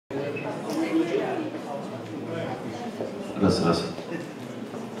This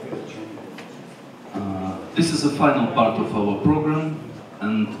is the final part of our program,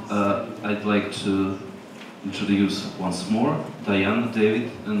 and I'd like to introduce once more Diana, David,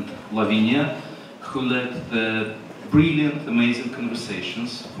 and Lavinia, who led the brilliant, amazing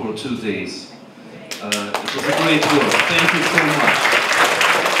conversations for 2 days. It was a great work. Thank you so much.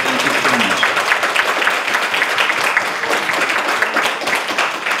 Thank you so much.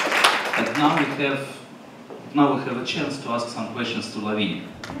 And now we have a chance to ask some questions to Lavinia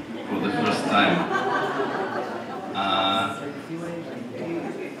for the first time.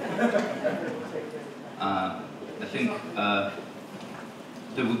 I think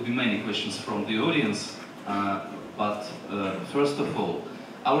there would be many questions from the audience, but first of all,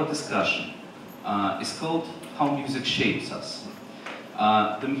 our discussion is called How Music Shapes Us.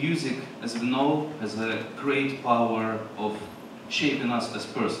 The music, as we know, has a great power of shaping us as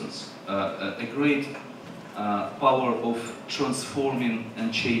persons, a great power of transforming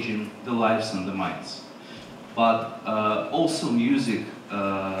and changing the lives and the minds. But also music,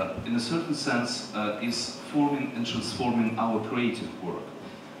 in a certain sense, is forming and transforming our creative work,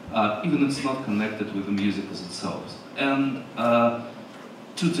 even if it's not connected with the music as itself. And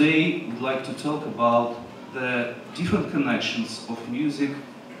today we'd like to talk about the different connections of music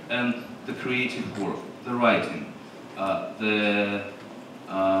and the creative work, the writing, the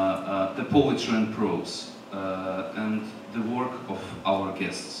poetry and prose, and the work of our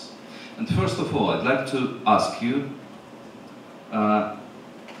guests. And first of all, I'd like to ask you,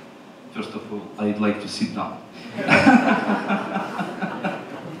 first of all, I'd like to sit down.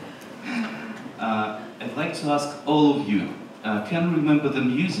 I'd like to ask all of you, can you remember the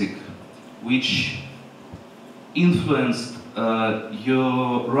music which influenced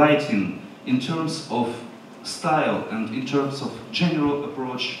your writing in terms of style and in terms of general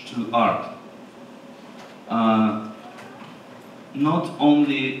approach to art? Not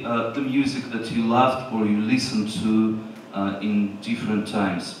only the music that you loved or you listened to in different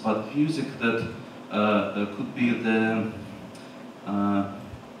times, but music that could be the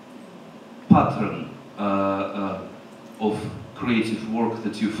pattern of creative work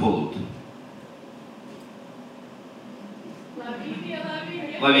that you followed. Lavinia.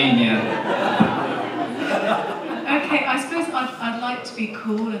 Okay, I suppose I'd like to be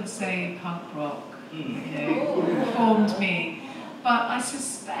cool and say punk rock, formed me. But I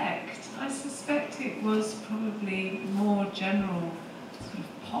suspect it was probably more general sort of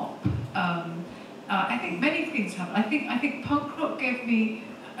pop. I think many things happened. I think punk rock gave me,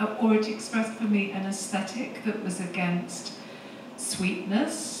 or it expressed for me, an aesthetic that was against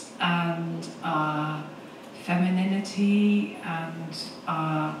sweetness and femininity and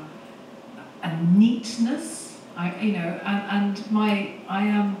neatness. I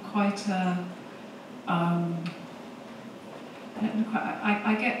am quite a.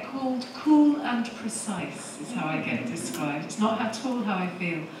 I get called cool and precise is how I get described. It's not at all how I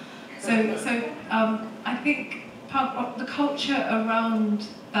feel. So I think punk rock, the culture around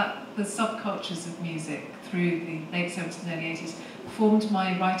that, the subcultures of music through the late 70s and early 80s formed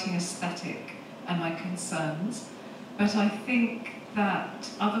my writing aesthetic and my concerns. But I think that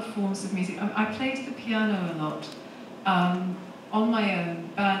other forms of music, I played the piano a lot on my own,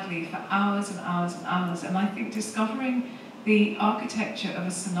 badly, for hours and hours and hours, and I think discovering the architecture of a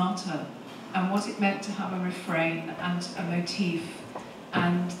sonata and what it meant to have a refrain and a motif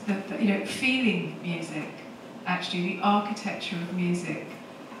and the feeling music, actually the architecture of music,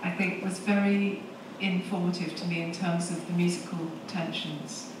 I think was very informative to me in terms of the musical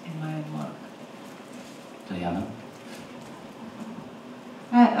tensions in my own work. Diana?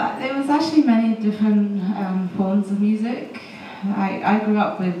 There was actually many different forms of music. I grew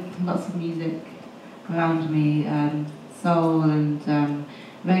up with lots of music around me. Soul and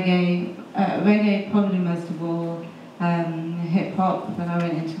reggae, probably most of all, hip-hop when I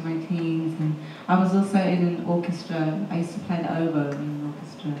went into my teens, and I was also in an orchestra. I used to play the oboe in an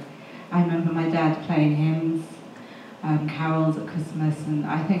orchestra. I remember my dad playing hymns, carols at Christmas, and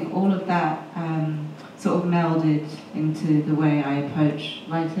I think all of that sort of melded into the way I approach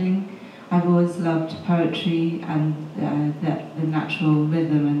writing. I've always loved poetry and the natural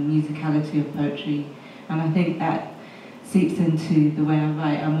rhythm and musicality of poetry, and I think that seeps into the way I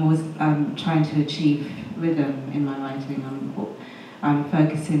write. I'm always trying to achieve rhythm in my writing. I'm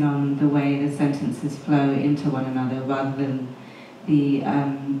focusing on the way the sentences flow into one another rather than the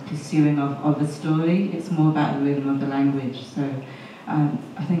pursuing of a story. It's more about the rhythm of the language. So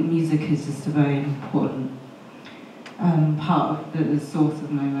I think music is just a very important part of the source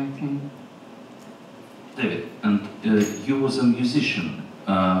of my writing. David, and you was a musician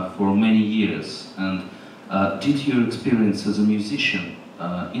for many years, and Did your experience as a musician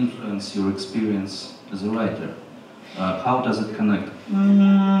influence your experience as a writer? How does it connect?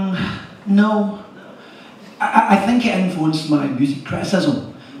 No. I think it influenced my music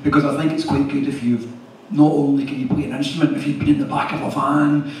criticism, because I think it's quite good if you've not only can you play an instrument, if you've been in the back of a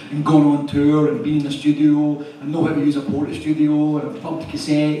van and gone on tour and been in the studio and know how to use a portrait studio and have dubbed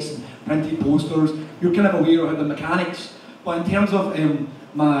cassettes and printed posters, you're kind of aware of the mechanics. But in terms of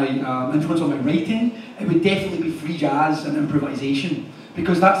my influence on my writing, it would definitely be free jazz and improvisation,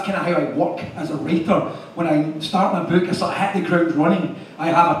 because that's kind of how I work as a writer. When I start my book, I sort of hit the ground running. I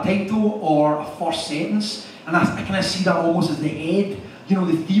have a title or a first sentence, and I kind of see that almost as the head, you know,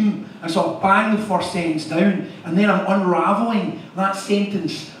 the theme. I sort of bang the first sentence down, and then I'm unravelling that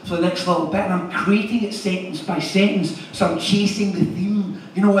sentence for the next little bit, and I'm creating it sentence by sentence, so I'm chasing the theme,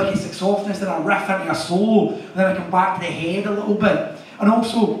 you know, like it's like softness, then I riff into a solo, and then I come back to the head a little bit. And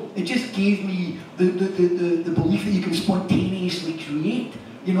also, it just gave me the belief that you can spontaneously create,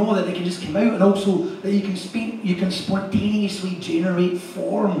 you know, that they can just come out, and also that you can spontaneously generate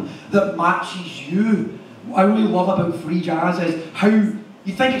form that matches you. What I really love about free jazz is how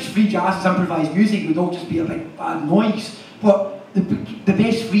you think it's free jazz, it's improvised music, it would all just be a big bad noise. But the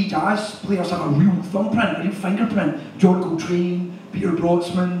best free jazz players have a real thumbprint, a real fingerprint. John Coltrane, Peter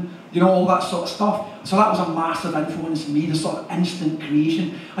Brotzmann, you know, all that sort of stuff. So that was a massive influence in me, the sort of instant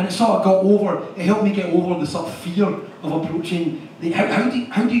creation. And it sort of it helped me get over the sort of fear of approaching, how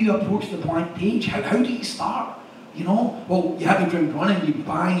do you approach the blank page? How do you start? You know, well, you hit the ground running, you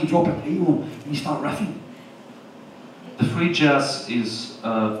bang, you drop a title, and you start riffing. The free jazz is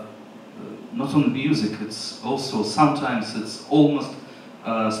not only music, it's also, sometimes it's almost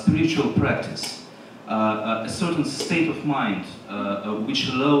spiritual practice. A certain state of mind which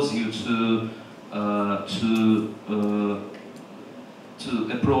allows you to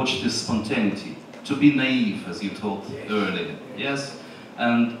approach this spontaneity, to be naive, as you told earlier. Yes,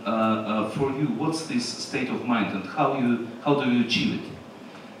 and for you, what's this state of mind, and how do you achieve it?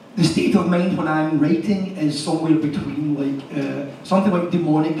 The state of mind when I'm writing is somewhere between like something like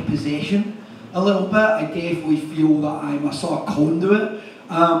demonic possession. A little bit. I definitely feel that I'm a sort of conduit.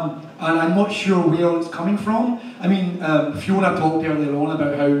 And I'm not sure where it's coming from. I mean, Fiona talked earlier on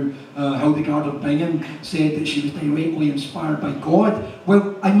about how Hildegard of Bingen said that she was directly inspired by God.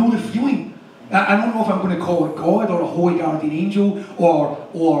 Well, I know the feeling. I don't know if I'm going to call it God or a holy guardian angel or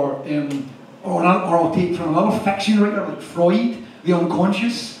I'll take from another fiction writer like Freud, the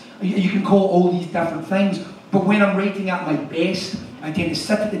unconscious. You can call all these different things. But when I'm writing at my best, I tend to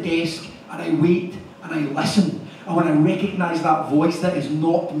sit at the desk and I wait and I listen. And when I recognise that voice that is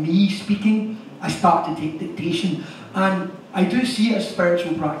not me speaking, I start to take dictation. And I do see it as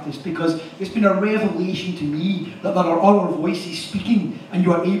spiritual practice, because it's been a revelation to me that there are other voices speaking and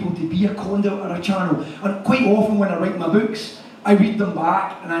you are able to be a conduit or a channel. And quite often when I write my books, I read them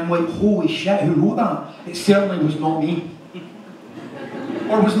back and I'm like, holy shit, who wrote that? It certainly was not me.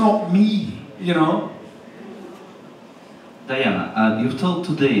 Or was not me, you know? Diana, you've told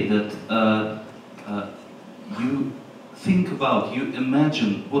today that you think about, you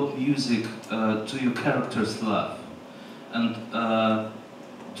imagine what music do your characters love, and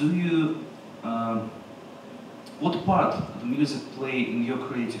what part do music play in your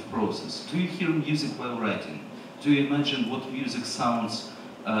creative process? Do you hear music while writing? Do you imagine what music sounds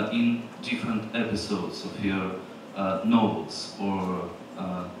in different episodes of your novels, or?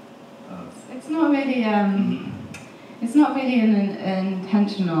 It's not really. It's not really an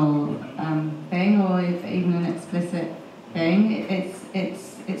intentional thing, or even an explicit thing.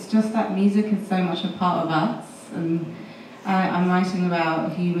 It's just that music is so much a part of us, and I'm writing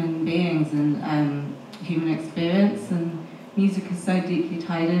about human beings and human experience, and music is so deeply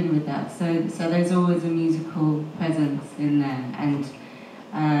tied in with that. So there's always a musical presence in there, and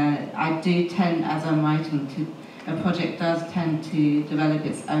I do tend, as I'm writing, a project does tend to develop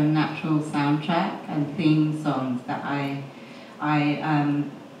its own natural soundtrack and theme songs that I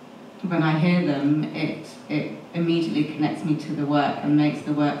when I hear them, it immediately connects me to the work and makes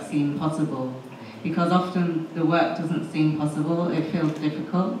the work seem possible. Because often the work doesn't seem possible, it feels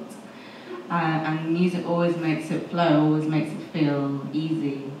difficult. And music always makes it flow, always makes it feel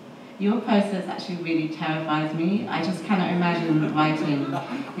easy. Your process actually really terrifies me. I just cannot imagine writing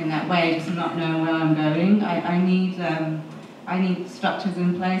in that way, just not knowing where I'm going. I need structures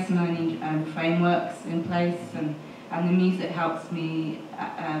in place, and I need frameworks in place, and the music helps me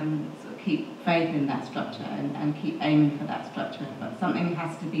sort of keep faith in that structure and keep aiming for that structure. But something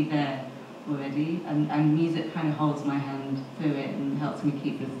has to be there already, and music kind of holds my hand through it and helps me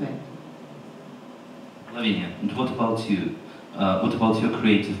keep the thread. Lavinia, and what about you? what about your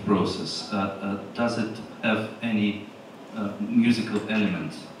creative process? Does it have any musical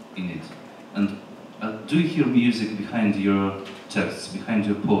element in it? And do you hear music behind your texts, behind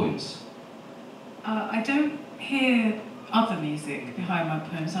your poems? I don't hear other music behind my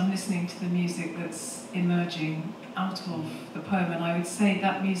poems. I'm listening to the music that's emerging out of the poem, and I would say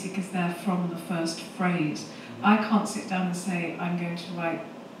that music is there from the first phrase. I can't sit down and say, I'm going to write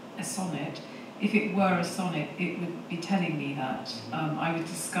a sonnet. If it were a sonnet, it would be telling me that. I would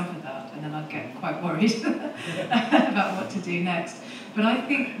discover that, and then I'd get quite worried about what to do next. But I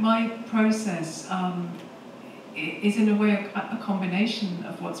think my process is in a way a combination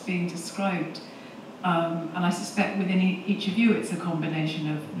of what's being described. And I suspect within each of you it's a combination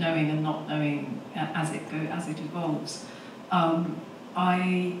of knowing and not knowing as it evolves.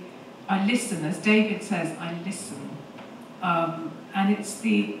 I listen, as David says, I listen. And it's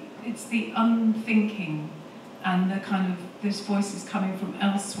the unthinking and the kind of those voices coming from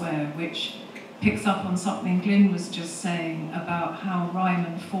elsewhere which picks up on something Glyn was just saying about how rhyme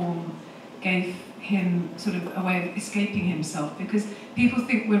and form gave him sort of a way of escaping himself, because people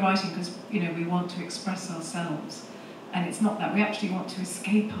think we're writing because, you know, we want to express ourselves, and it's not that. We actually want to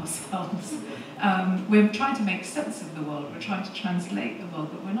escape ourselves. We're trying to make sense of the world, we're trying to translate the world,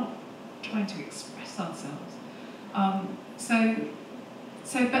 but we're not trying to express ourselves.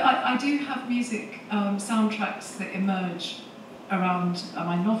 But I do have music soundtracks that emerge around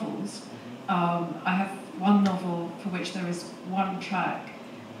my novels. I have one novel for which there is one track,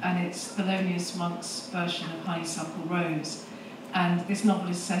 and it's Thelonious Monk's version of Honeysuckle Rose. And this novel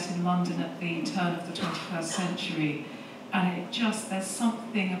is set in London at the turn of the 21st century. And it just, there's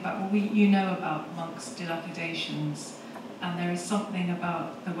something about, well, you know about Monk's dilapidations, and there is something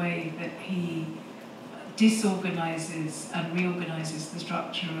about the way that he disorganizes and reorganizes the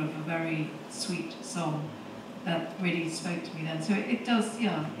structure of a very sweet song that really spoke to me then. So it does,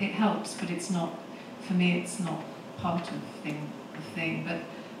 yeah, it helps, but it's not, for me, it's not part of the thing.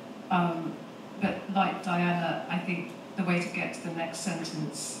 But like Diana, I think the way to get to the next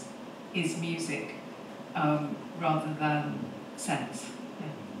sentence is music rather than sense. Yeah.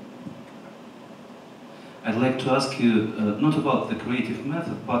 I'd like to ask you not about the creative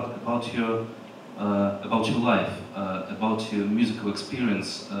method, but about your life, about your musical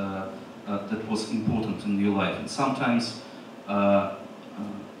experience that was important in your life. And sometimes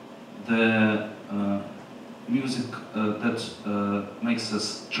the music that makes a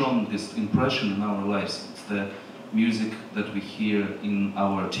strongest impression in our lives, it's the music that we hear in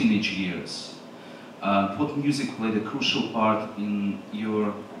our teenage years. What music played a crucial part in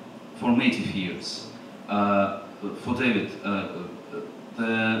your formative years? For David,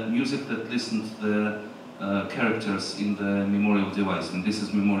 the music that listened to the characters in the memorial device, and this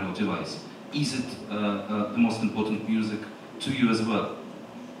is memorial device, is it the most important music to you as well?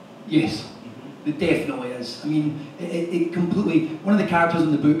 Yes. It definitely is. I mean, it completely... One of the characters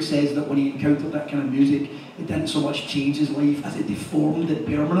in the book says that when he encountered that kind of music, it didn't so much change his life as it deformed it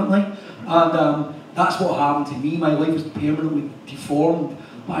permanently. And that's what happened to me. My life was permanently deformed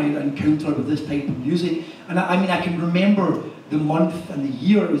by an encounter with this type of music. And I mean, I can remember the month and the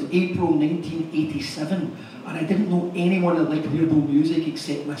year. It was April 1987. And I didn't know anyone that liked weirdo music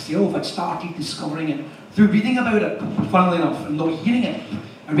except myself. I'd started discovering it through reading about it, funnily enough, and not hearing it.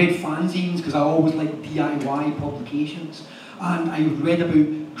 I read fanzines because I always liked DIY publications, and I read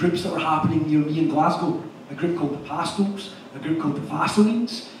about groups that were happening near me in Glasgow, a group called the Pastels, a group called the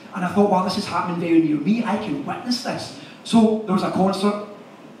Vaselines, and I thought, wow, this is happening very near me, I can witness this. So there was a concert,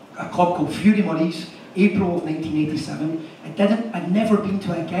 a club called Fury Murray's, April of 1987. I'd never been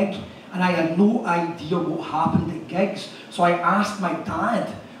to a gig, and I had no idea what happened at gigs, so I asked my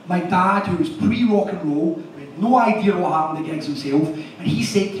dad who was pre-rock and roll, no idea what happened at gigs himself, and he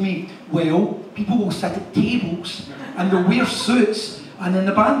said to me, well, people will sit at tables and they'll wear suits and then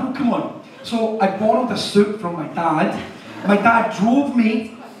the band will come on. So I borrowed a suit from my dad. My dad drove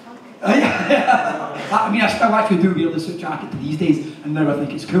me. I mean, I still actually do wear the suit jacket these days, and now I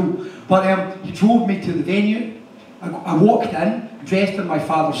think it's cool. But he drove me to the venue. I walked in, dressed in my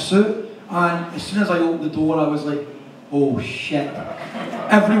father's suit, and as soon as I opened the door, I was like, oh shit.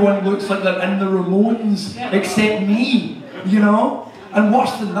 Everyone looks like they're in the Ramones, except me, you know? And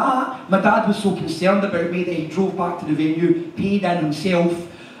worse than that, my dad was so concerned about me that he drove back to the venue, paid in himself,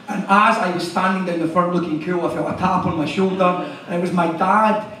 and as I was standing down the front looking cool, I felt a tap on my shoulder, and it was my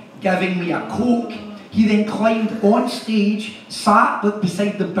dad giving me a Coke. He then climbed on stage, sat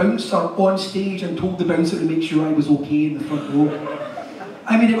beside the bouncer on stage, and told the bouncer to make sure I was okay in the front row.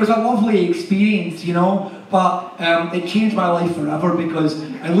 I mean, it was a lovely experience, you know, but it changed my life forever because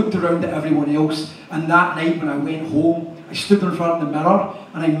I looked around at everyone else, and that night when I went home, I stood in front of the mirror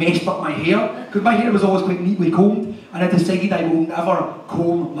and I messed up my hair, because my hair was always quite neatly combed, and I decided I will never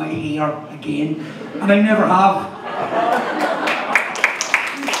comb my hair again, and I never have.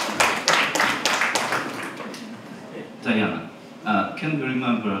 Diana, can you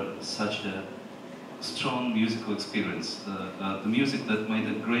remember such a strong musical experience, the music that made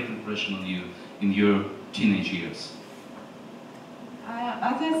a great impression on you in your teenage years?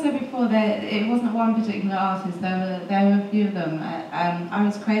 As I said before, it wasn't one particular artist, there were a few of them. I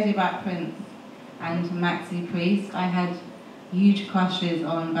was crazy about Prince and Maxi Priest. I had huge crushes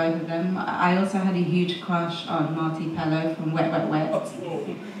on both of them. I also had a huge crush on Marty Pello from Wet Wet Wet.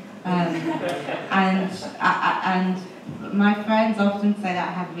 And my friends often say that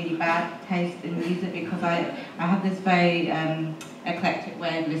I have really bad taste in music because I have this very eclectic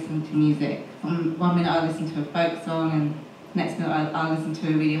way of listening to music. One minute I listen to a folk song, and next minute I'll listen to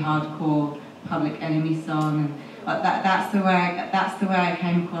a really hardcore Public Enemy song. And that's the way I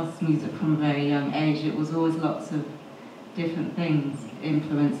came across music from a very young age. It was always lots of different things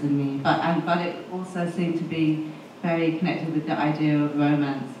influencing me, but it also seemed to be very connected with the idea of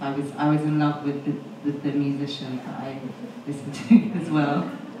romance. I was in love with the musician that I listened to as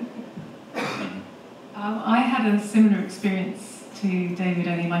well. I had a similar experience to David,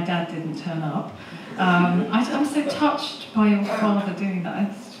 only my dad didn't turn up. I'm so touched by your father doing that.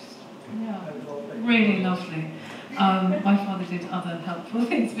 It's just, yeah, really lovely. My father did other helpful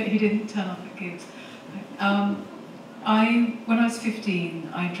things, but he didn't turn up at gigs. When I was 15,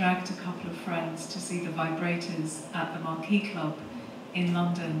 I dragged a couple of friends to see the Vibrators at the Marquee Club in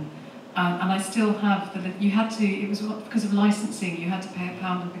London. And I still have it was because of licensing, you had to pay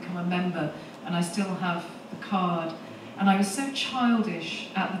 £1 and become a member, and I still have the card. And I was so childish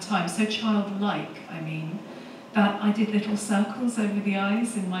at the time, so childlike, I mean, that I did little circles over the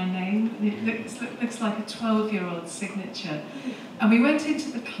eyes in my name. It looks like a 12-year-old's signature. And we went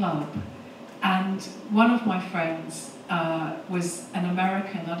into the club, and one of my friends was an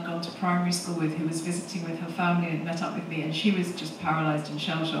American I'd gone to primary school with, who was visiting with her family and met up with me, and she was just paralysed and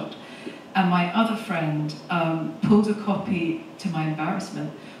shell-shocked. And my other friend pulled a copy, to my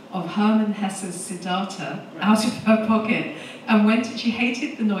embarrassment, of Hermann Hesse's Siddhartha out of her pocket, and she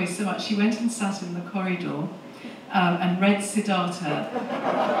hated the noise so much, she went and sat in the corridor and read Siddhartha.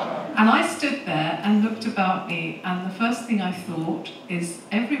 And I stood there and looked about me, and the first thing I thought is,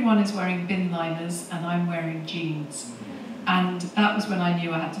 everyone is wearing bin liners and I'm wearing jeans. And that was when I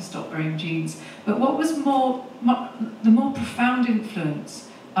knew I had to stop wearing jeans. But what was the more profound influence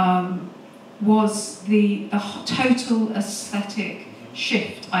was the total aesthetic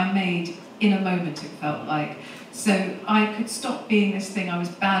shift I made in a moment, it felt like. So I could stop being this thing I was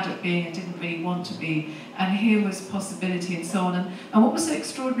bad at being and didn't really want to be, and here was possibility and so on. And what was so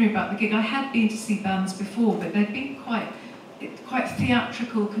extraordinary about the gig, I had been to see bands before, but they'd been quite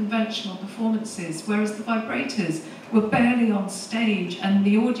theatrical, conventional performances, whereas the Vibrators were barely on stage, and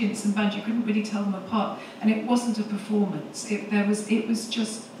the audience and band, you couldn't really tell them apart, and it wasn't a performance. It was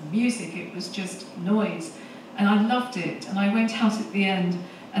just music, it was just noise, and I loved it. And I went out at the end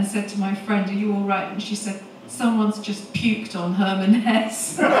and said to my friend, "Are you all right?" And she said, "Someone's just puked on Hermann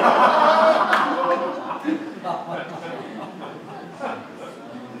Hesse."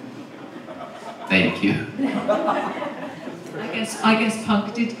 Thank you. I guess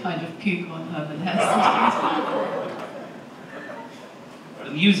punk did kind of puke on Hermann Hesse.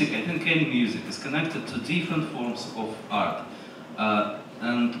 The music, I think any music, is connected to different forms of art.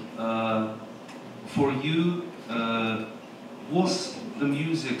 And for you, was the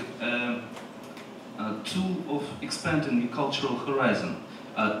music a tool of expanding your cultural horizon?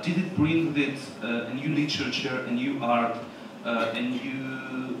 Did it bring with it a new literature, a new art,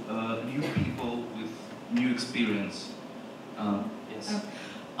 new people with new experience? Yes.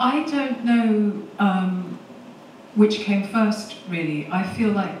 I don't know which came first, really. I feel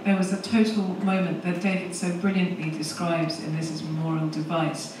like there was a total moment that David so brilliantly describes in This Is Memorial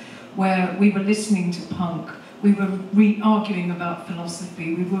Device, where we were listening to punk, we were arguing about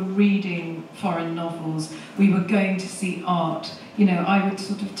philosophy, we were reading foreign novels, we were going to see art. You know, I would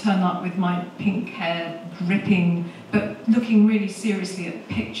sort of turn up with my pink hair dripping, but looking really seriously at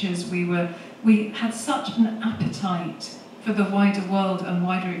pictures. We had such an appetite for the wider world and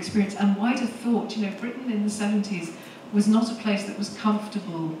wider experience and wider thought. You know, Britain in the 70s was not a place that was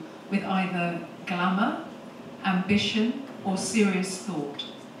comfortable with either glamour, ambition, or serious thought,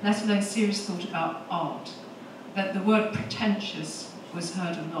 let alone serious thought about art. That the word pretentious was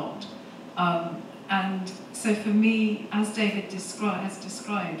heard a lot. And so for me, as David has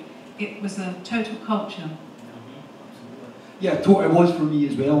described, it was a total culture. Yeah, totally, it was for me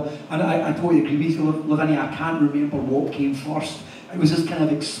as well. And I totally agree with you, Lavinia. I can't remember what came first. It was this kind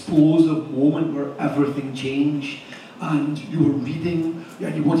of explosive moment where everything changed. And you were reading,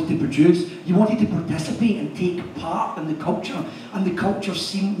 and you wanted to produce, you wanted to participate and take part in the culture, and the culture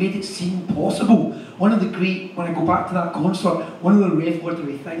made it seem possible. One of the great, when I go back to that concert, one of the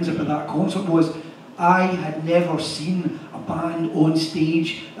revelatory things about that concert was I had never seen a band on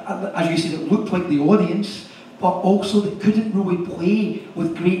stage, as you said, it looked like the audience, but also they couldn't really play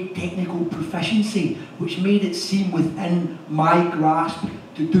with great technical proficiency, which made it seem within my grasp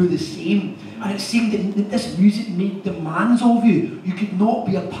to do the same. And it seemed that this music made demands of you. You could not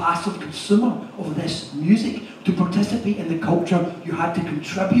be a passive consumer of this music. To participate in the culture, you had to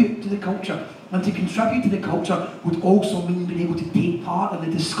contribute to the culture. And to contribute to the culture would also mean being able to take part in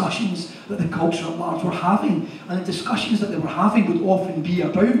the discussions that the culture at large were having. And the discussions that they were having would often be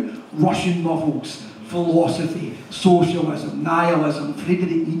about Russian novels, philosophy, socialism, nihilism,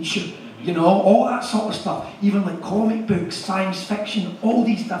 Friedrich Nietzsche, you know, all that sort of stuff. Even like comic books, science fiction, all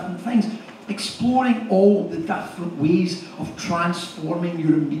these different things. Exploring all the different ways of transforming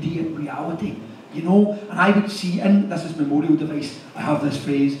your immediate reality, you know. And I would see, in this is memorial device, I have this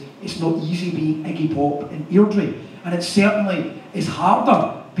phrase, it's not easy being Iggy Pop in Airdrie. And it certainly is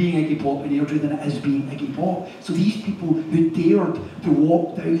harder being Iggy Pop in Airdrie than it is being Iggy Pop. So these people who dared to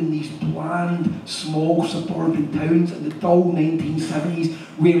walk down these bland, small suburban towns in the dull 1970s,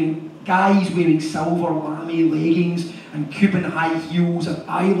 guys wearing silver lamy leggings and Cuban high heels and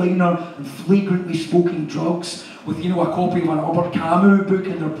eyeliner and flagrantly smoking drugs with, you know, a copy of an Albert Camus book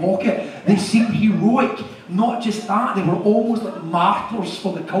in their pocket. They seemed heroic. Not just that, they were almost like martyrs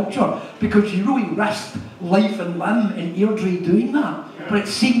for the culture, because you really risked life and limb in Airdrie doing that. But it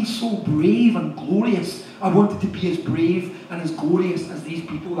seemed so brave and glorious. I wanted to be as brave and as glorious as these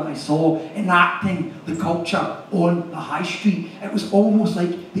people that I saw enacting the culture on the high street. It was almost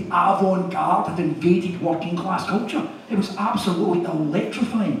like the avant-garde had invaded working class culture. It was absolutely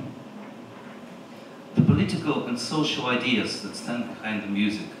electrifying. The political and social ideas that stand behind the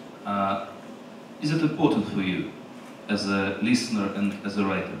music, is it important for you as a listener and as a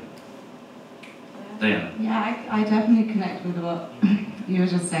writer? Diana? Yeah, I definitely connect with what you were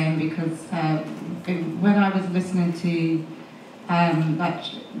just saying, because when I was listening to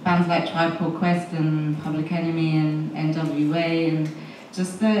bands like Tribe Called Quest and Public Enemy and NWA, and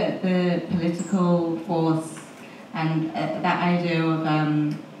just the political force and that idea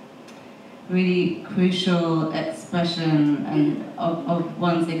of really crucial expression and of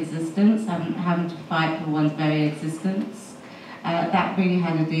one's existence, and having to fight for one's very existence, that really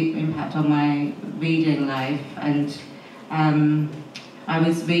had a deep impact on my reading life. And I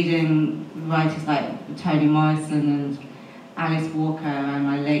was reading writers like Toni Morrison and Alice Walker in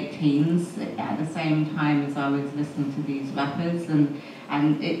my late teens at the same time as I was listening to these rappers,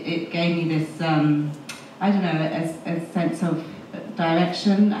 and it gave me this, I don't know, a sense of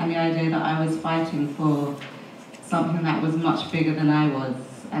direction, and the idea that I was fighting for something that was much bigger than I was,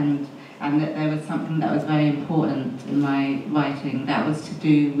 and that there was something that was very important in my writing that was to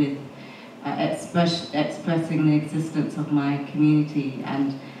do with expressing the existence of my community,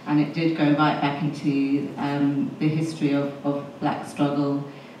 and it did go right back into the history of black struggle,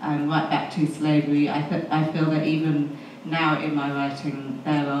 and right back to slavery. I feel that even now in my writing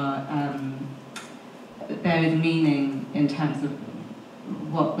there is meaning in terms of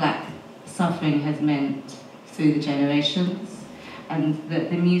what black suffering has meant through the generations, and that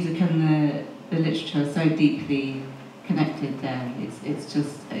the music and the literature are so deeply connected there. It's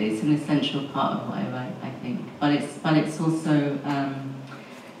an essential part of what I write, I think. But it's also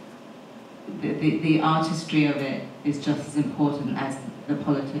the artistry of it is just as important as the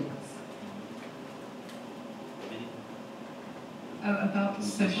politics. About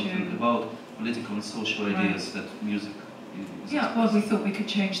Something about political and social ideas that music is. Yeah, well, we thought we could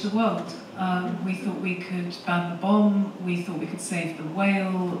change the world. We thought we could ban the bomb. We thought we could save the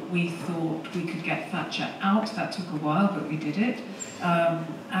whale. We thought we could get Thatcher out. That took a while, but we did it.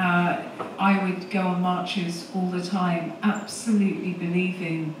 I would go on marches all the time, absolutely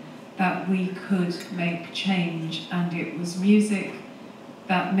believing that we could make change, and it was music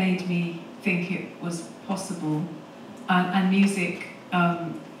that made me think it was possible, and music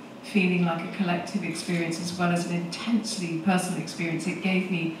feeling like a collective experience as well as an intensely personal experience. It gave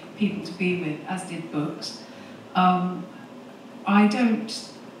me people to be with, as did books. I don't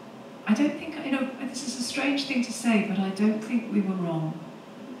think, you know, this is a strange thing to say, but I don't think we were wrong.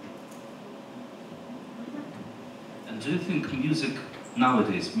 And do you think music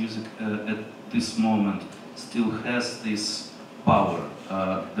nowadays, music at this moment, still has this power,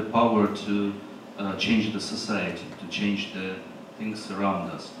 the power to change the society, to change the things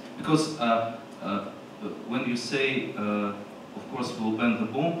around us. Because when you say, of course, we'll ban the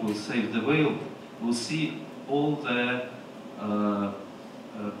bomb, we'll save the whale, we'll see all the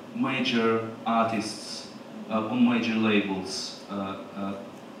major artists on major labels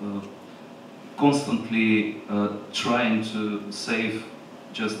constantly trying to save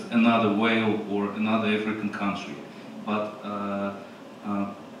just another whale or another African country. But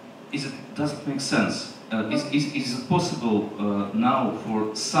does it make sense? Is it possible now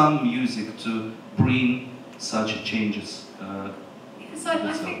for some music to bring such changes? Yes,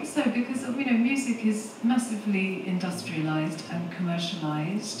 I think so, because music is massively industrialized and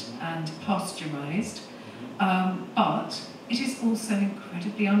commercialized and pasteurized, but it is also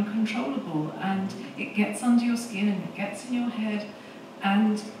incredibly uncontrollable, and it gets under your skin and it gets in your head,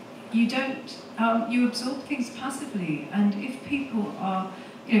 and you don't, you absorb things passively. And if people are,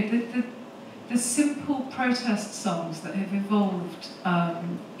 the simple protest songs that have evolved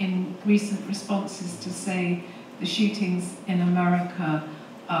in recent responses to, say, the shootings in America,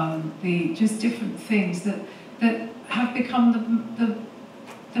 the just different things that have become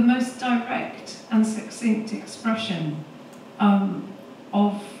the most direct and succinct expression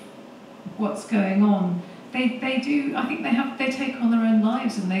of what's going on. They do, I think they take on their own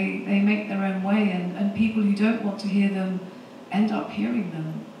lives, and they make their own way, and people who don't want to hear them end up hearing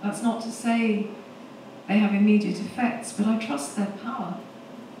them. That's not to say they have immediate effects, but I trust their power.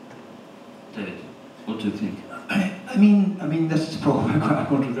 David, what do you think? I mean, this is probably quite a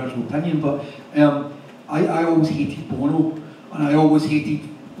controversial opinion, but I always hated Bono, and I always hated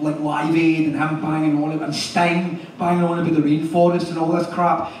like Live Aid and him banging on it, and Sting banging on about the rainforest and all this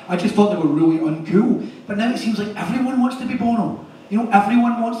crap. I just thought they were really uncool. But now it seems like everyone wants to be Bono.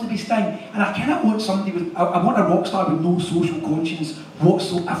 Everyone wants to be Sting, and I kind of want somebody with, I want a rock star with no social conscience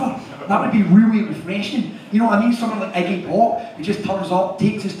whatsoever. That would be really refreshing. Someone like Iggy Pop, who just turns up,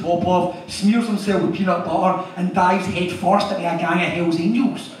 takes his top off, smears himself with peanut butter, and dives head first into a gang of Hell's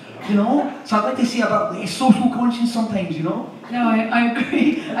Angels. So I'd like to see a bit less social conscience sometimes, No, I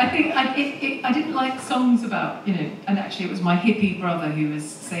agree. I think I didn't like songs about, and actually it was my hippie brother who was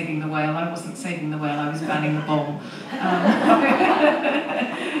saving the whale. I wasn't saving the whale, I was banning the bomb.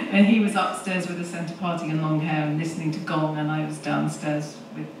 And he was upstairs with a centre parting and long hair and listening to Gong, and I was downstairs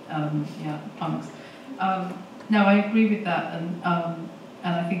with, punks. No, I agree with that, and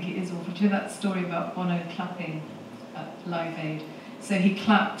I think it is awful. Do you know that story about Bono clapping at Live Aid? So he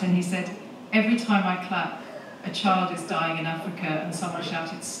clapped and he said, every time I clap, a child is dying in Africa, and someone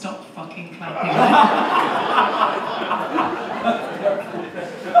shouted, stop fucking clapping.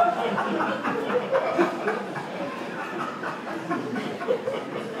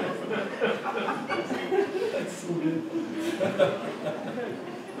 That's so good.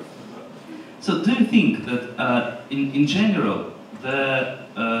 So do you think that in general the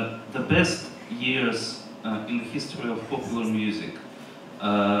best years in the history of popular music,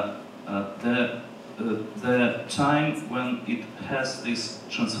 the time when it has this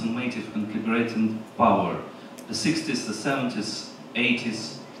transformative and liberating power, the 60s, the 70s,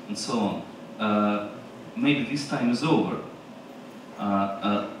 80s, and so on, maybe this time is over?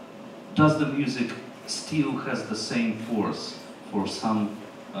 Does the music still has the same force for some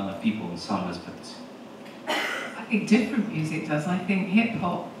people in some aspects? I think different music does. I think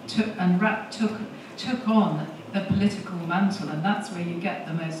hip-hop and rap took on the political mantle, and that's where you get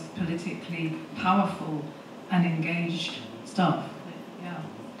the most politically powerful and engaged stuff. Yeah.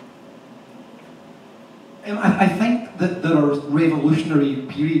 I think that there are revolutionary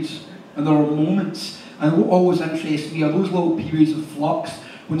periods and there are moments, and what always interests me are those little periods of flux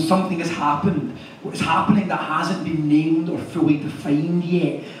when something has happened, what's happening that hasn't been named or fully defined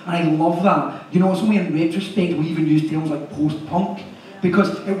yet. And I love that. It's only in retrospect we even use terms like post-punk, because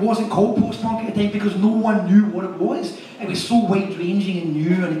it wasn't called post-punk at the time because no one knew what it was. It was so wide-ranging and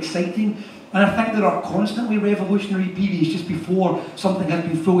new and exciting. And I think there are constantly revolutionary periods just before something has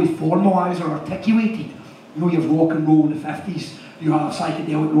been fully formalised or articulated. You have rock and roll in the 50s, you have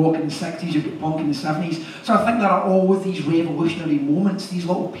psychedelic rock in the 60s, you've got punk in the 70s. So I think there are always these revolutionary moments, these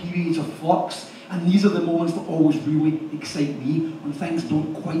little periods of flux, and these are the moments that always really excite me, when things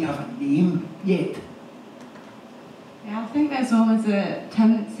don't quite have a name yet. Yeah, I think there's always a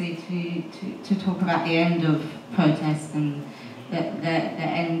tendency to talk about the end of protest and the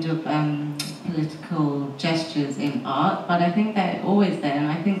end of political gestures in art, but I think they're always there,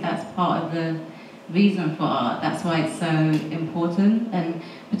 and I think that's part of the reason for art. That's why it's so important, and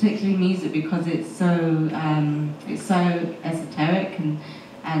particularly music, because it's so esoteric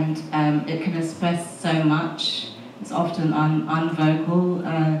and it can express so much. It's often unvocal,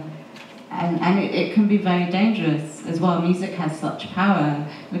 and it can be very dangerous as well. Music has such power.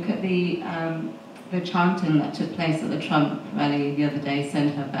 Look at the chanting that took place at the Trump rally the other day,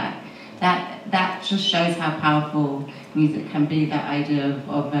 Send Her Back. That just shows how powerful music can be, that idea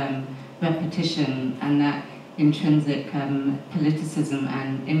of repetition and that intrinsic politicism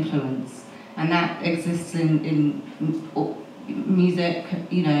and influence. And that exists in music,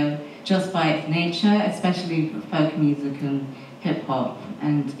 you know, just by its nature, especially folk music and hip-hop,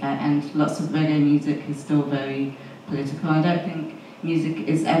 and lots of reggae music is still very political. I don't think music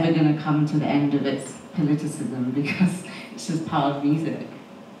is ever going to come to the end of its politicism because it's just part of music.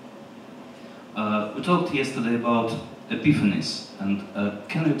 We talked yesterday about epiphanies, and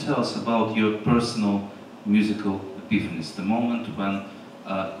can you tell us about your personal musical epiphanies, the moment when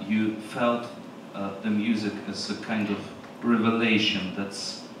you felt the music as a kind of revelation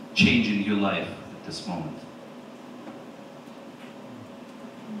that's changing your life at this moment?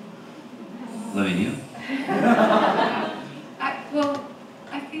 Lavinia?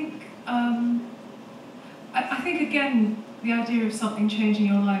 I think again, the idea of something changing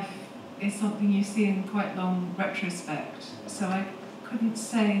your life is something you see in quite long retrospect. So I couldn't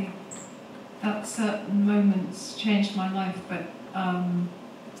say that certain moments changed my life, but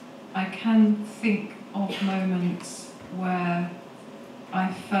I can think of moments where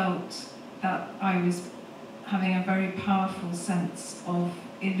I felt that I was having a very powerful sense of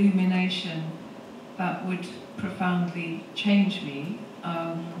illumination that would profoundly change me.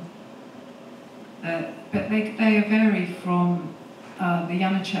 But they vary from the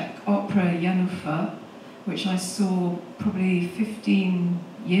Janáček opera Janufa, which I saw probably 15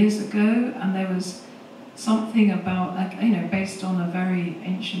 years ago, and there was something about, like, you know, based on a very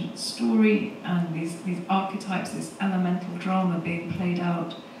ancient story and these archetypes, this elemental drama being played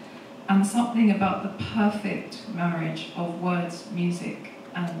out, and something about the perfect marriage of words, music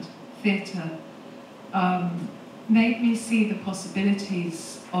and theatre made me see the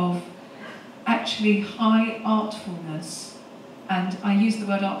possibilities of actually high artfulness. And I use the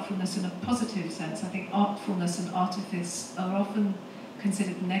word artfulness in a positive sense. I think artfulness and artifice are often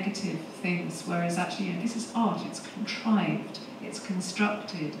considered negative things, whereas actually, you know, this is art, it's contrived, it's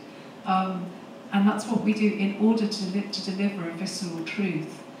constructed. And that's what we do in order to deliver a visceral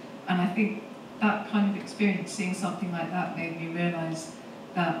truth. And I think that kind of experience, seeing something like that, made me realise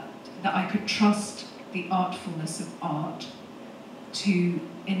that I could trust the artfulness of art to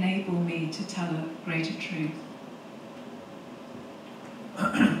enable me to tell a greater truth.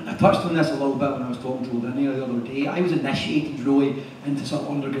 I touched on this a little bit when I was talking to Lavinia the other day. I was initiated really into sort of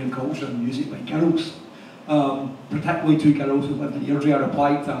underground culture and music by girls, particularly two girls who lived in Airdrie. I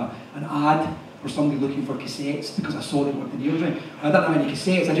replied to an ad for somebody looking for cassettes because I saw they worked in Airdrie. I didn't have any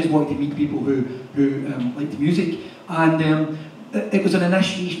cassettes, I just wanted to meet people who liked music. And it was an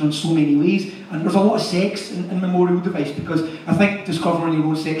initiation in so many ways, and there's a lot of sex in Memorial Device, because I think discovering your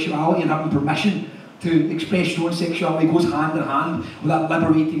own sexuality and having permission to express your own sexuality goes hand in hand with that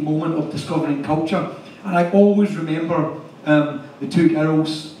liberating moment of discovering culture. And I always remember the two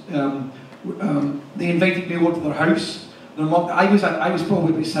girls, they invited me over to their house. I was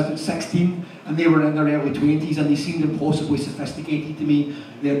probably about 16, and they were in their early 20s, and they seemed impossibly sophisticated to me.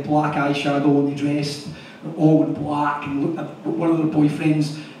 They had black eyeshadow and they dressed all in black, and one of their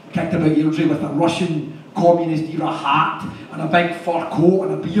boyfriends kicked about Airdrie with a Russian communist-era hat and a big fur coat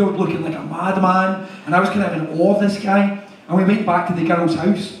and a beard, looking like a madman. And I was kind of in awe of this guy. And we went back to the girl's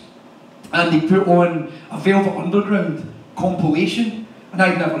house, and they put on a Velvet Underground compilation, and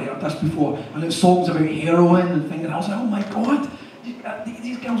I'd never heard this before. And it's songs about heroin and things, and I was like, oh my god,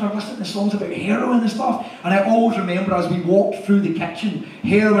 these girls are listening to songs about heroin and stuff. And I always remember as we walked through the kitchen,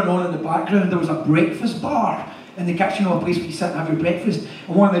 heroin on in the background, there was a breakfast bar in the kitchen, or a place where you sit and have your breakfast.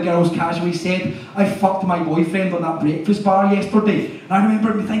 And one of the girls casually said, I fucked my boyfriend on that breakfast bar yesterday. And I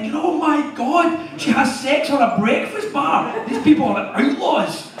remember me thinking, oh my god, she has sex on a breakfast bar. These people are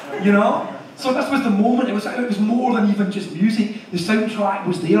outlaws, you know? So this was the moment. It was more than even just music. The soundtrack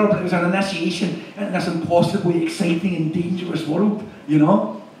was there, but it was an initiation into this impossibly exciting and dangerous world, you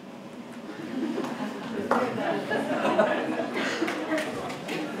know?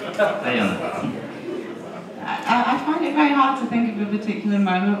 I find it very hard to think of a particular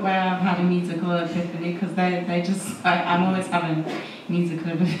moment where I've had a musical epiphany, because they just, I'm always having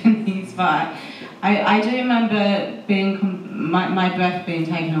musical epiphanies, but I do remember my breath being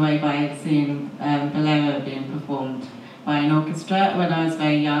taken away by seeing Bolero being performed by an orchestra when I was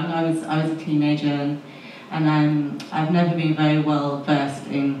very young. I was a teenager, and I've never been very well versed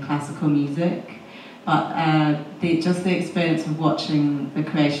in classical music, but just the experience of watching the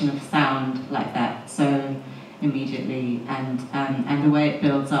creation of sound like that so immediately, and the way it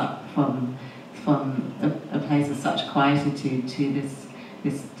builds up from a place of such quietude to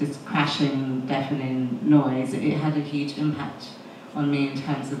this crashing, deafening noise. It had a huge impact on me in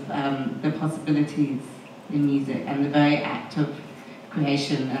terms of the possibilities in music and the very act of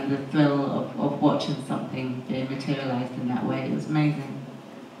creation and the thrill of watching something being materialised in that way. It was amazing.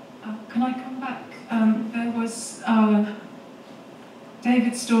 Can I come back? There was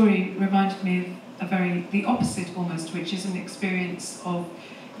David's story reminded me of the opposite almost, which is an experience of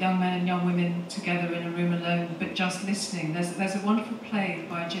young men and young women together in a room alone, but just listening. There's a wonderful play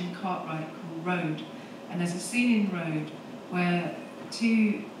by Jim Cartwright called Road, and there's a scene in Road where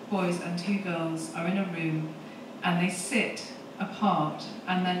 2 boys and 2 girls are in a room and they sit apart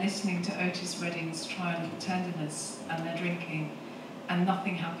and they're listening to Otis Redding's Trial of Tenderness, and they're drinking, and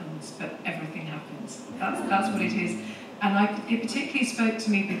nothing happens, but everything happens. That's what it is. And it particularly spoke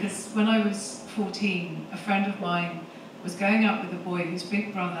to me because when I was 14, a friend of mine was going out with a boy whose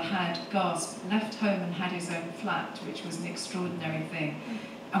big brother had, left home and had his own flat, which was an extraordinary thing.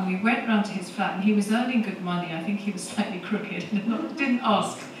 And we went round to his flat, and he was earning good money. I think he was slightly crooked and didn't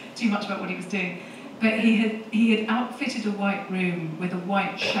ask too much about what he was doing. But he had outfitted a white room with a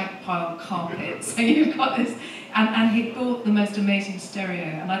white shag pile carpet. So you've got this, and he'd bought the most amazing stereo,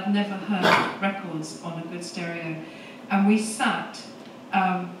 and I'd never heard records on a good stereo. And we sat,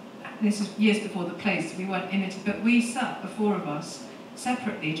 this is years before the play, so we weren't in it, but we sat, the 4 of us,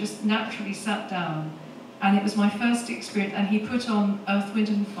 separately, just naturally sat down. And it was my first experience, and he put on Earth, Wind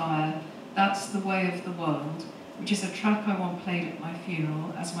and Fire, That's the Way of the World, which is a track I want played at my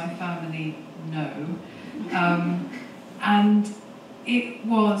funeral, as my family know. And it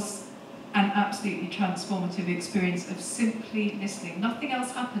was an absolutely transformative experience of simply listening. Nothing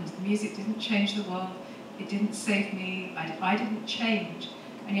else happened. The music didn't change the world. It didn't save me. I didn't change.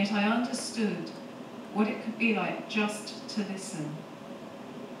 And yet I understood what it could be like just to listen.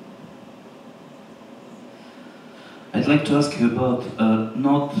 I'd like to ask you about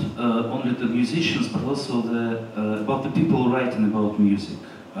not only the musicians, but also about the people writing about music.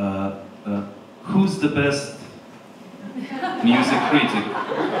 Who's the best music critic?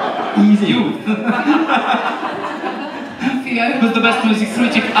 Easy. You. Who's the best music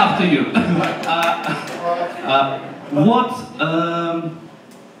critic after you? What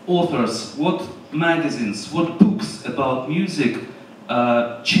authors, what magazines, what books about music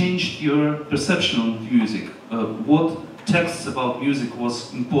changed your perception of music? What texts about music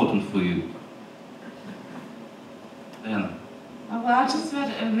was important for you? Diana. Oh, well, I just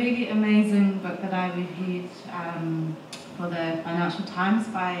read a really amazing book that I reviewed for the Financial Times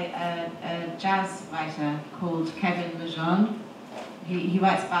by a jazz writer called Kevin Lejeune. He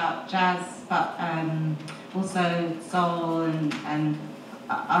writes about jazz, but also soul and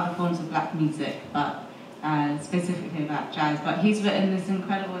other forms of black music, but specifically about jazz. But he's written this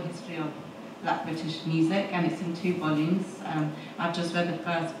incredible history of Black British music, and it's in 2 volumes. I've just read the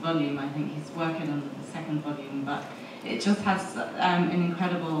first volume. I think he's working on the second volume, but it just has an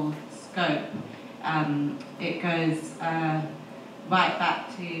incredible scope. It goes right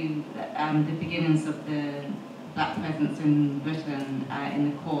back to the beginnings of the black presence in Britain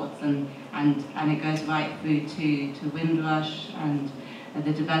in the courts, and it goes right through to Windrush and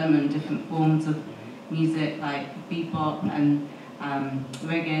the development of different forms of music like bebop and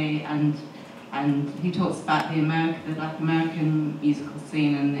reggae, and he talks about the Black American musical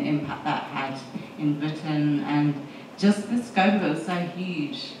scene and the impact that had in Britain, and just the scope of it was so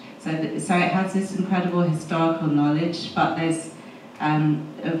huge. So it has this incredible historical knowledge, but there's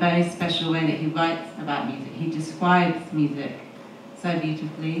a very special way that he writes about music. He describes music so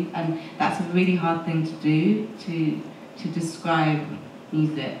beautifully, and that's a really hard thing to do, to describe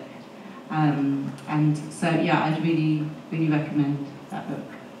music. And so yeah, I'd really, really recommend that book.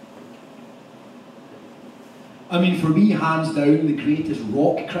 I mean, for me, hands down, the greatest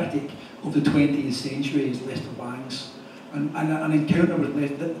rock critic of the 20th century is Lester Bangs. And an encounter with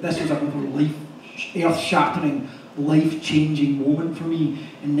Lester, this was a earth-shattering, life-changing moment for me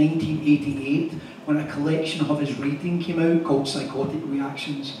in 1988, when a collection of his writing came out called Psychotic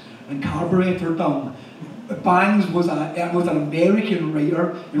Reactions and Carburetor Dung. Bangs was an American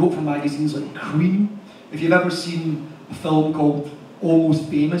writer. He wrote for magazines like Cream. If you've ever seen a film called Almost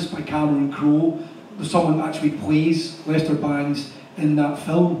Famous by Cameron Crowe, someone actually plays Lester Bangs in that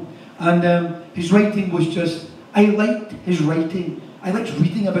film. And his writing was just, I liked his writing. I liked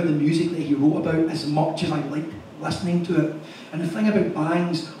reading about the music that he wrote about as much as I liked listening to it. And the thing about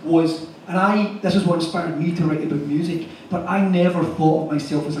Bangs was, this is what inspired me to write about music, but I never thought of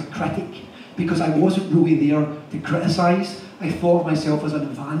myself as a critic, because I wasn't really there to criticise. I thought of myself as an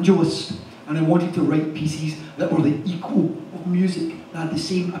evangelist. and I wanted to write pieces that were the equal of music, that had the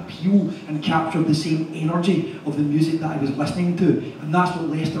same appeal and captured the same energy of the music that I was listening to. And that's what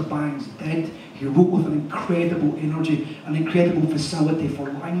Lester Bangs did. He wrote with an incredible energy, an incredible facility for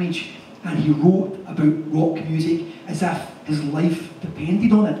language, and he wrote about rock music as if his life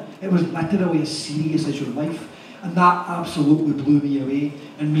depended on it. It was literally as serious as your life. And that absolutely blew me away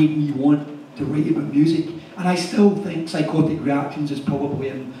and made me want to write about music. And I still think Psychotic Reactions is probably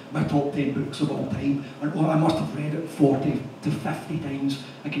in my top 10 books of all time. And I must have read it 40 to 50 times.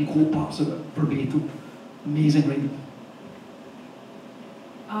 I can quote parts of it verbatim. Amazing writing.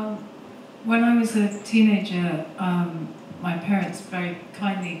 When I was a teenager, my parents very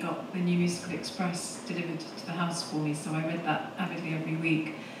kindly got the New Musical Express delivered to the house for me, so I read that avidly every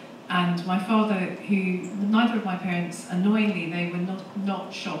week. And my father, neither of my parents, annoyingly, they were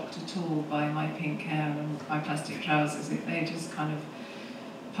not shocked at all by my pink hair and my plastic trousers. They just kind of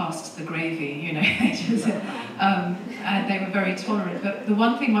passed the gravy, you know. And they were very tolerant. But the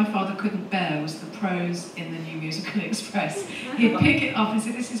one thing my father couldn't bear was the prose in the New Musical Express. He'd pick it up and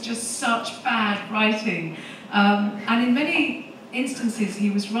say, "This is just such bad writing." And in many instances, he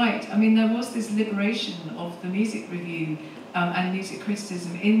was right. I mean, there was this liberation of the music review and music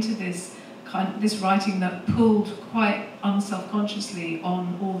criticism into this writing that pulled quite unselfconsciously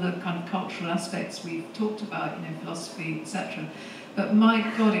on all the kind of cultural aspects we've talked about, you know, philosophy, etc. But my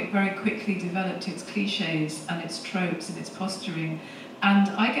God, it very quickly developed its cliches and its tropes and its posturing. And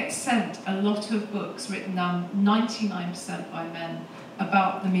I get sent a lot of books written down 99% by men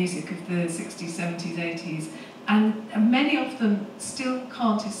about the music of the 60s, 70s, 80s. And many of them still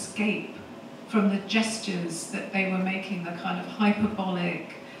can't escape from the gestures that they were making, the kind of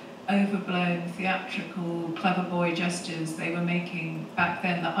hyperbolic, overblown, theatrical, clever boy gestures they were making back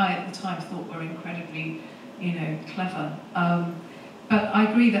then that I at the time thought were incredibly, you know, clever. But I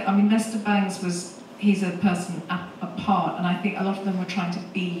agree that, I mean, Lester Bangs he's a person apart, and I think a lot of them were trying to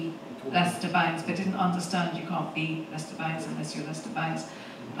be Lester Bangs, but didn't understand you can't be Lester Bangs unless you're Lester Bangs.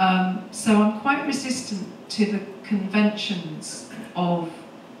 So I'm quite resistant to the conventions of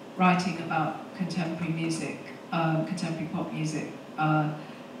writing about contemporary music, contemporary pop music.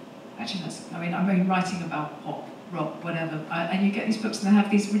 Actually, I'm writing about pop, rock, whatever. And you get these books and they have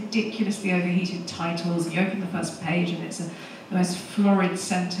these ridiculously overheated titles, and you open the first page and it's the most florid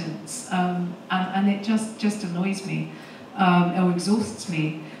sentence, and it just annoys me, or exhausts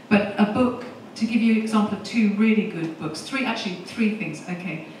me. But a book, to give you an example of two really good books, three things,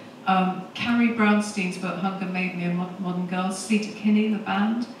 okay. Carrie Brownstein's book, Hunger Made Me a Modern Girl, Sleater Kinney, the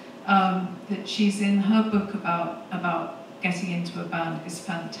band, that she's in, her book about getting into a band is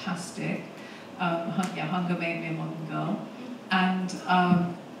fantastic. Hunger Made Me a Modern Girl. And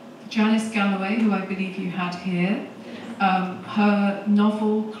Janice Galloway, who I believe you had here, her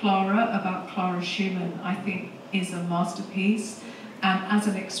novel, Clara, about Clara Schumann, I think is a masterpiece. And as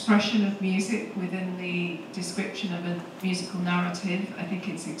an expression of music within the description of a musical narrative, I think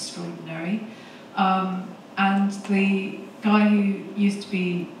it's extraordinary. And the guy who used to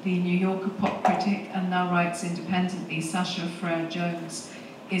be the New Yorker pop critic and now writes independently, Sasha Frere Jones,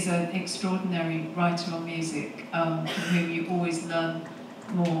 is an extraordinary writer on music, from whom you always learn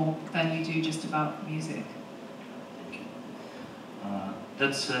more than you do just about music.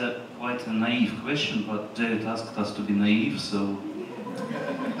 That's quite a naive question, but David asked us to be naive, so...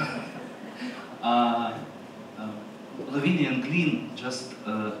 Lavinia and Glenn just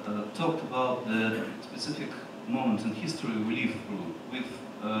talked about the specific moment in history we live through,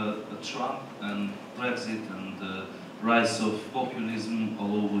 with Trump and Brexit and the rise of populism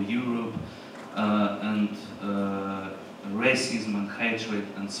all over Europe, and racism and hatred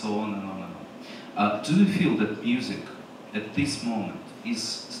and so on and on and on. Do you feel that music at this moment is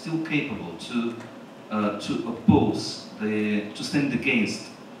still capable to oppose, to stand against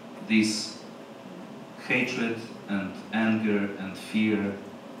this hatred and anger and fear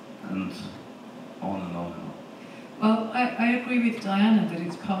and on and on and on? Well, I agree with Diana that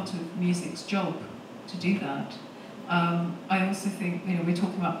it's part of music's job to do that. I also think, you know, we're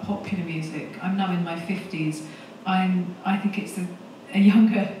talking about popular music. I'm now in my 50s. I think it's a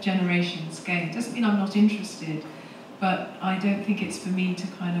younger generation's game. Doesn't mean I'm not interested, but I don't think it's for me to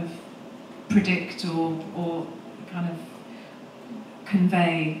kind of predict or kind of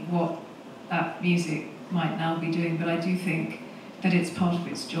convey what that music might now be doing. But I do think that it's part of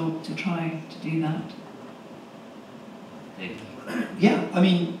its job to try to do that. Yeah, I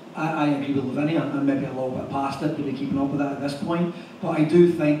mean, I agree with Lavinia. I'm maybe a little bit past it to be keeping up with that at this point, but I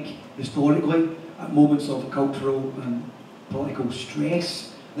do think historically, at moments of cultural and political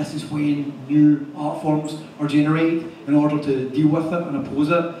stress, this is when new art forms are generated in order to deal with it and oppose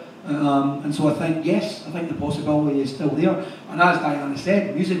it. And so I think, yes, I think the possibility is still there. And as Diana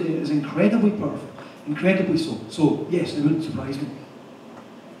said, musically it is incredibly powerful, incredibly so. So yes, it wouldn't surprise me.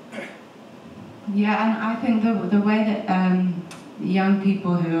 Yeah, and I think the way that young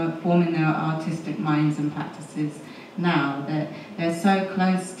people who are forming their artistic minds and practices now, that they're so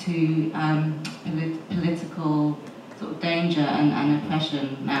close to political sort of danger and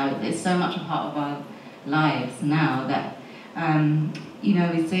oppression now. It's so much a part of our lives now that, you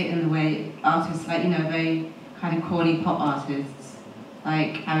know, we see it in the way artists like, you know, very kind of corny pop artists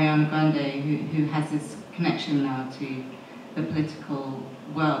like Ariana Grande, who has this connection now to the political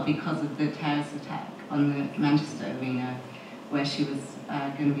world because of the terrorist attack on the Manchester Arena, where she was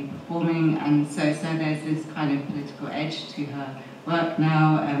going to be performing, and so there's this kind of political edge to her work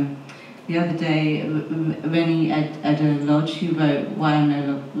now. The other day, Rennie Edda Lodge, who wrote Why I'm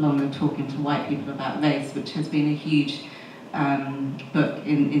No Longer Talking to White People About Race, which has been a huge book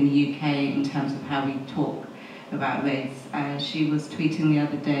in the UK in terms of how we talk about race. She was tweeting the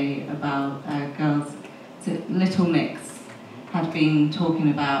other day about girls, Little Mix, had been talking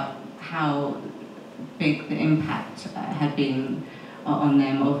about how big the impact had been on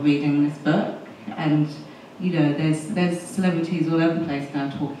them of reading this book, and you know, there's celebrities all over the place now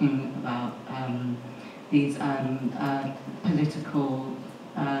talking about these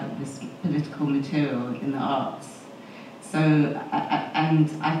this political material in the arts. So, and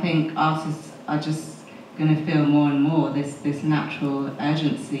I think artists are just going to feel more and more this natural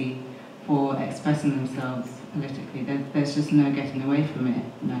urgency for expressing themselves politically. There's just no getting away from it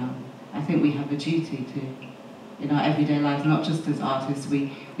now. I think we have a duty to, in our everyday lives, not just as artists,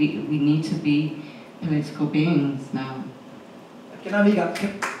 we need to be political beings now. Can I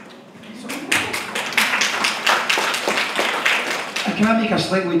make a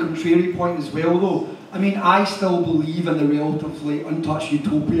slightly contrary point as well, though? I mean, I still believe in the relatively untouched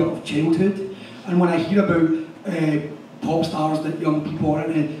utopia of childhood, and when I hear about pop stars that young people are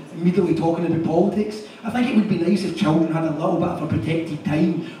immediately talking about politics, I think it would be nice if children had a little bit of a protected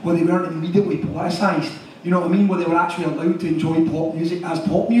time where they weren't immediately politicised. You know what I mean? Where they were actually allowed to enjoy pop music as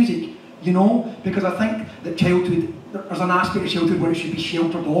pop music. You know, because I think that childhood, there's an aspect of childhood where it should be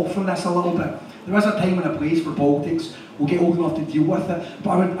sheltered off from this a little bit. There is a time and a place for politics. We'll get old enough to deal with it,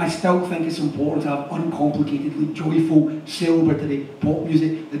 but I still think it's important to have uncomplicatedly joyful, celebratory pop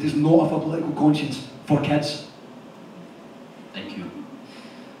music that does not have a political conscience for kids. Thank you.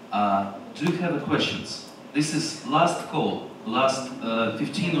 Do you have questions? This is last call, last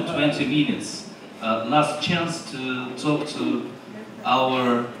 15 or 20 minutes, last chance to talk to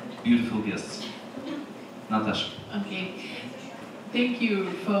our beautiful guests. Natasha. Okay. Thank you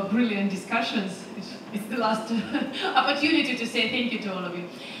for brilliant discussions. It's the last opportunity to say thank you to all of you.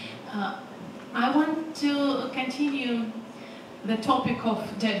 I want to continue the topic of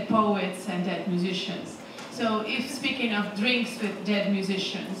dead poets and dead musicians. So if speaking of drinks with dead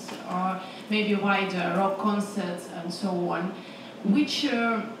musicians, or maybe wider rock concerts and so on,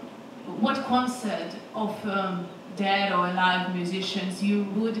 what concert of dead or alive musicians you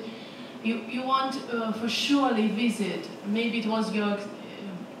want for surely visit? Maybe it was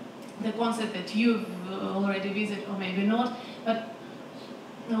the concert that you've already visited, or maybe not, but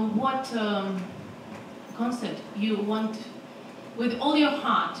what concert you want, with all your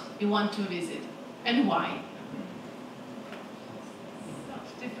heart, you want to visit, and why?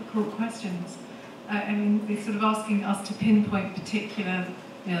 Such difficult questions. I mean, they're sort of asking us to pinpoint particular,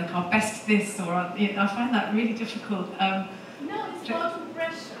 you know, like our best this, or I find that really difficult. No, it's not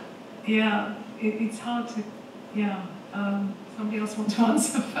pressure. Yeah, it's hard to, yeah. Somebody else wants to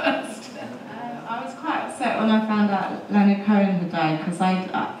answer first. I was quite upset when I found out Leonard Cohen had died, because I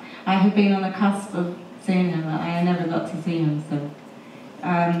had been on the cusp of seeing him, and I never got to see him, so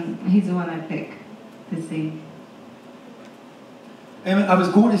he's the one I pick to see. I was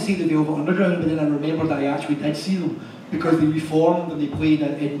going to see the Velvet Underground, but then I remembered I actually did see them, because they reformed and they played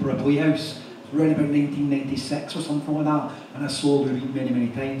at Edinburgh Playhouse around about 1996 or something like that, and I saw Loreen many, many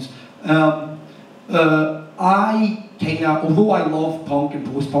times. I kind of, although I love punk and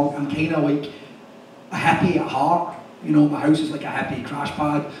post-punk, I'm kind of like a hippie at heart. You know, my house is like a hippie crash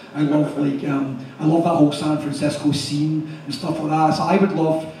pad. I love I love that whole San Francisco scene and stuff like that. So I would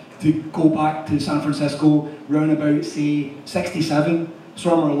love to go back to San Francisco round about, say, 67,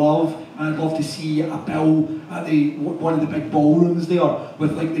 Summer Love, and I'd love to see a bill at one of the big ballrooms there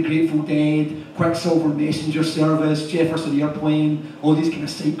with like the Grateful Dead, Quicksilver Messenger Service, Jefferson Airplane, all these kind of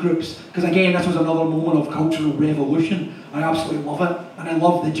side groups. Because again, this was another moment of cultural revolution. I absolutely love it, and I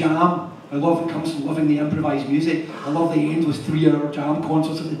love the Jam. I love it comes from loving the improvised music. I love the endless 3-hour jam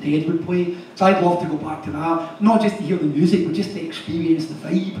concerts that the Dead would play. So I'd love to go back to that, not just to hear the music, but just to experience the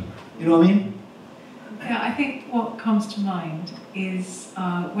vibe. You know what I mean? Yeah, I think what comes to mind is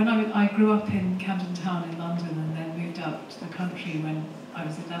when I grew up in Camden Town in London and then moved out to the country when I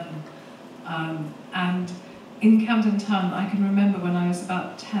was 11. And in Camden Town, I can remember when I was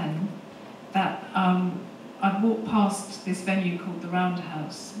about 10 that I'd walk past this venue called the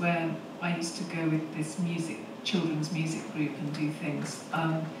Roundhouse where I used to go with this children's music group and do things.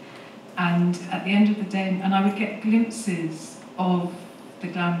 And at the end of the day, and I would get glimpses of the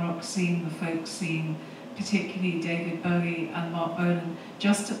glam rock scene, the folk scene, particularly David Bowie and Mark Bolan,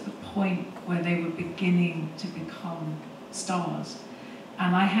 just at the point where they were beginning to become stars.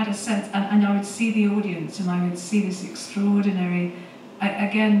 And I had a sense, and I would see the audience and I would see this extraordinary,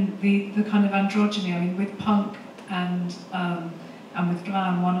 again, the kind of androgyny. I mean, with punk and with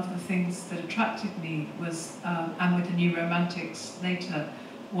glam, one of the things that attracted me was, and with the New Romantics later,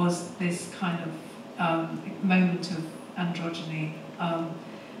 was this kind of moment of androgyny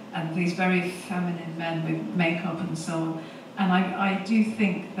and these very feminine men with makeup and so on. And I do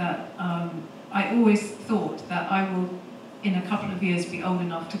think that I always thought that I will, in a couple of years, be old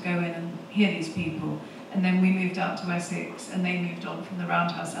enough to go in and hear these people. And then we moved out to Essex and they moved on from the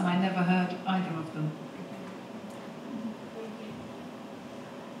Roundhouse and I never heard either of them.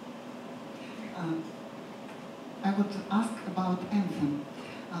 I would ask about anthem.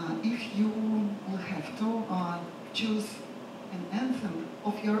 If you will have to choose an anthem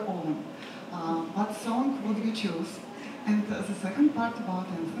of your own, what song would you choose? And the second part about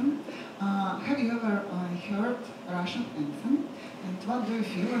anthem, have you ever heard Russian anthem? And what do you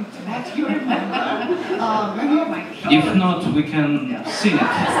feel and what you remember? If not, we can sing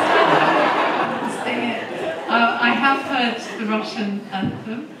it. Sing it. I have heard the Russian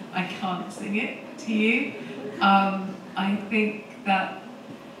anthem. I can't sing it to you. I think that,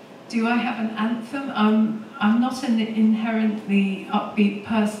 do I have an anthem? I'm not an inherently upbeat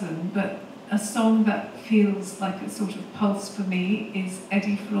person, but a song that feels like a sort of pulse for me is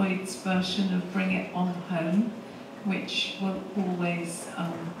Eddie Floyd's version of Bring It On Home, which will always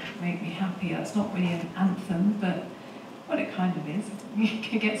make me happy. It's not really an anthem, but what it kind of is.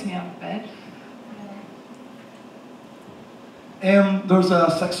 It gets me out of bed. There's a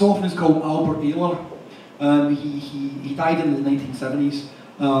saxophonist called Albert Ayler. He died in the 1970s.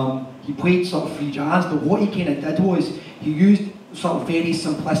 He played sort of free jazz, but what he kind of did was he used sort of very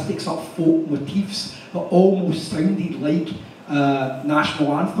simplistic sort of folk motifs that almost sounded like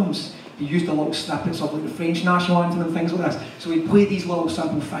national anthems. He used a little snippets of like the French national anthem and things like this. So he played these little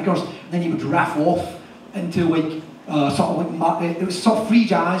simple figures, and then he would riff off into like it was sort of free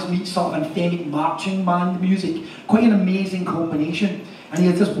jazz meets sort of anthemic marching band music. Quite an amazing combination. And he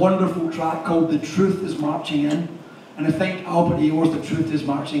had this wonderful track called The Truth Is Marching In. And I think Albert Ayler's The Truth Is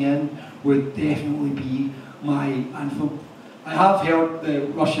Marching In would definitely be my anthem. I have heard the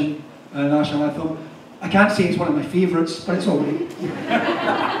Russian national anthem. I can't say it's one of my favourites, but it's alright.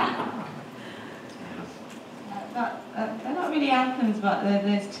 They're not really anthems, but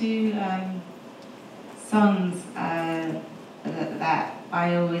there's two songs that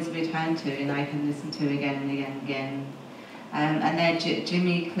I always return to and I can listen to again and again and again. And they're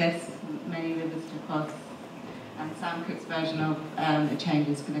Jimmy Cliff's Many Rivers to Cross and Sam Cooke's version of A Change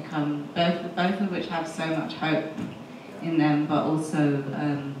Is Gonna Come, both of which have so much hope in them, but also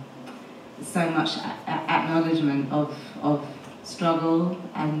so much acknowledgement of struggle,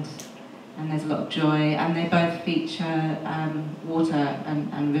 and there's a lot of joy, and they both feature water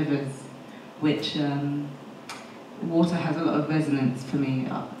and rivers, which water has a lot of resonance for me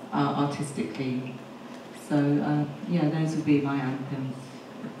artistically. So yeah, those would be my anthems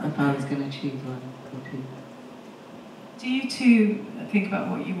if I was going to choose one or two. Do you two think about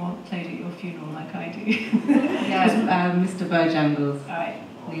what you want played at your funeral like I do? Yeah, Mr. Bojangles. Right.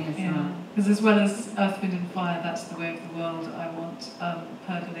 Yeah. Because as well as Earth, Wind and Fire, That's the Way of the World, I want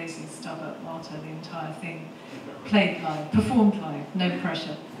Pergolesi's Stabat Mater, the entire thing, played live, performed live, no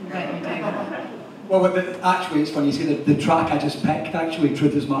pressure. I bet you, David. Well, actually, it's funny you say the track I just picked, actually,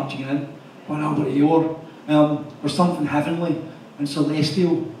 Truth Is Marching In, by Albert Ayler. There's something heavenly and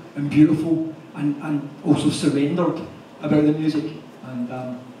celestial and beautiful and also surrendered about the music. And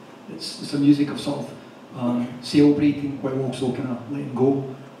it's a music of sort of celebrating while also kind of letting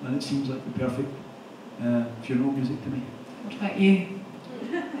go. And it seems like the perfect funeral music to me. What about you?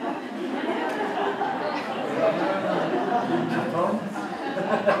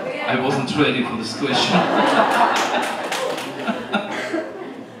 I wasn't ready for this question.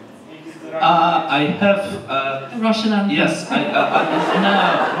 I have. The Russian anthem. Yes.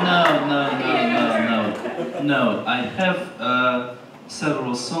 No. I have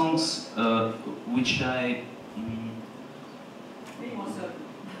several songs which I.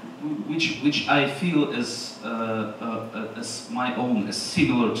 Which I feel as my own, as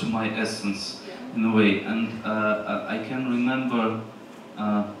similar to my essence in a way, and I can remember.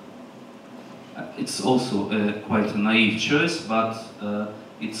 It's also quite a naive choice, but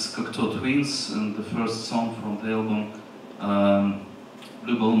it's Cocteau Twins and the first song from the album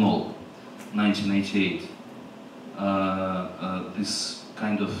Le Bel Mol, 1988. This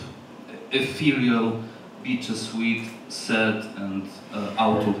kind of ethereal, bittersweet, sad and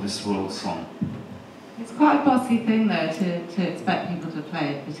out of this world song. It's quite a bossy thing though to expect people to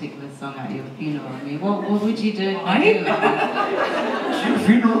play a particular song at your funeral. I mean, what would you do? It's your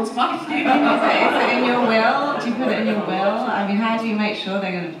funeral. It's my funeral. Is it in your will? Do you put it in your will? I mean, how do you make sure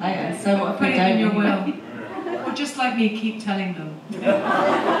they're going to play it? So what if Put they it don't? in your will. Or just like me, keep telling them.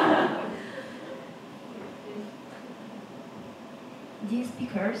 Dear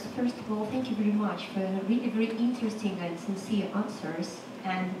speakers, first of all, thank you very much for really very interesting and sincere answers.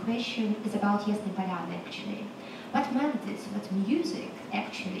 And the question is about Ясная Поляна actually. What melodies, what music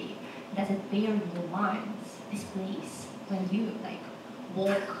actually does it bear in your minds, this place, when you like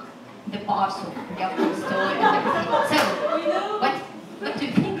walk the paths of Tolstoy and everything? So, what do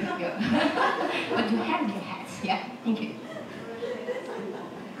you think of you? What do you have in your heads? Yeah, thank you.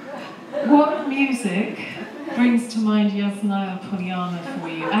 What music brings to mind Yasnaya Polyana for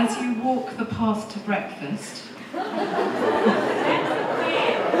you as you walk the path to breakfast?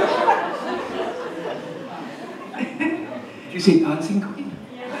 Did you say Dancing Queen?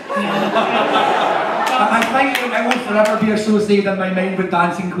 Yeah. I think it will forever be associated in my mind with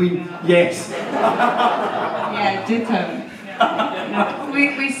Dancing Queen. Yes. Yeah, ditto. Yeah.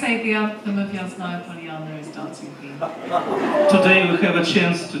 We say the anthem of Yasnaya Polyana is Dancing Queen. Today we have a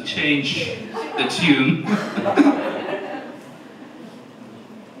chance to change the tune.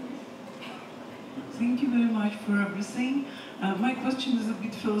 Thank you very much for everything. My question is a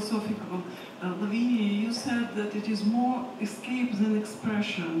bit philosophical. Lavinia, you said that it is more escape than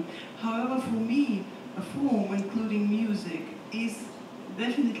expression. However, for me, a form, including music, is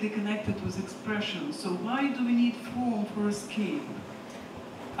definitely connected with expression. So why do we need form for escape?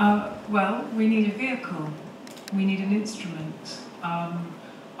 Well, we need a vehicle. We need an instrument.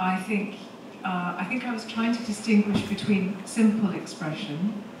 I think I was trying to distinguish between simple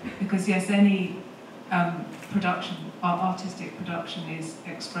expression, because yes, any production, artistic production is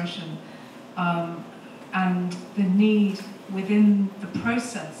expression, and the need within the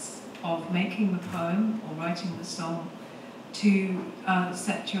process of making the poem or writing the song to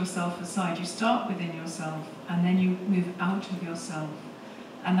set yourself aside. You start within yourself and then you move out of yourself,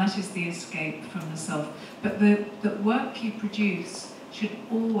 and that is the escape from the self. But the work you produce should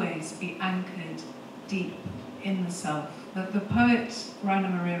always be anchored deep in the self. The poet Rainer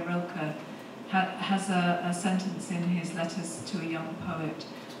Maria Rilke has a sentence in his Letters to a Young Poet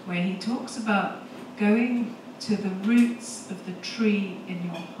where he talks about going to the roots of the tree in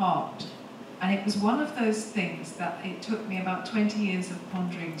your heart. And it was one of those things that it took me about 20 years of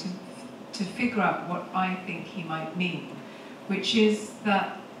pondering to figure out what I think he might mean, which is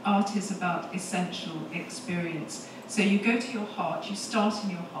that art is about essential experience. So you go to your heart, you start in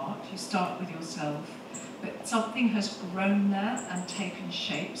your heart, you start with yourself, but something has grown there and taken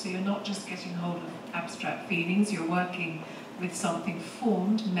shape, so you're not just getting hold of abstract feelings, you're working with something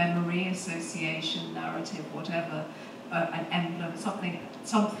formed, memory, association, narrative, whatever, an emblem,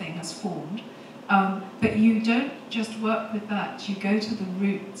 something has formed. But you don't just work with that, you go to the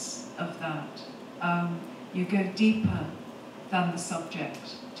roots of that. You go deeper than the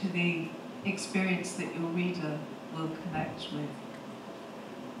subject, to the experience that your reader will connect with.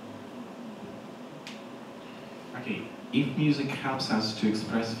 Okay, if music helps us to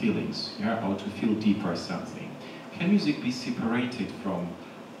express feelings, yeah, or to feel deeper something, can music be separated from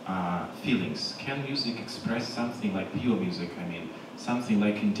feelings? Can music express something like pure music, I mean, something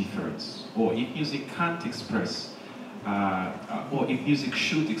like indifference? Or if music can't express, or if music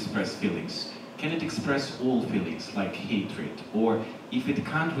should express feelings, can it express all feelings, like hatred? Or if it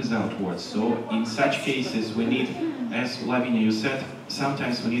can't without words, so in such cases we need, as Lavinia, you said,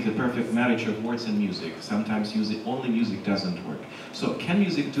 sometimes we need a perfect marriage of words and music. Sometimes only music doesn't work. So can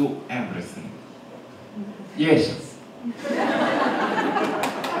music do everything? Yes. I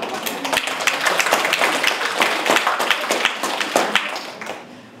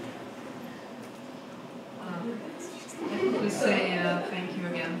would say thank you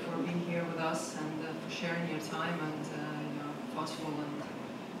again for being here with us and for sharing your time and your thoughtful and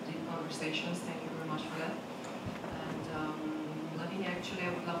deep conversations. Thank you very much for that. And Lavinia, actually, I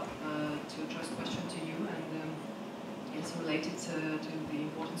would love to address a question to you, and it's related to the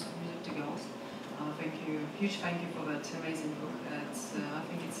importance of music to girls. Thank you, huge thank you for that amazing book. I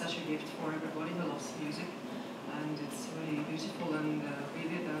think it's such a gift for everybody who loves music, and it's really beautiful and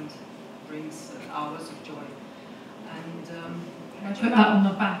vivid and brings hours of joy. And I put that on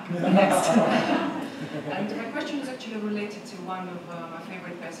the back of the next. And my question is actually related to one of my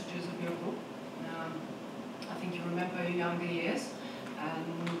favorite passages of your book. I think you remember your younger years,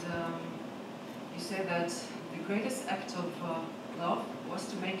 and you said that the greatest act of love was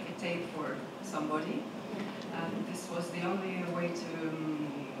to make a tape for somebody, and this was the only way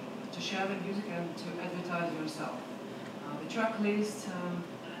to share the music and to advertise yourself. The track list,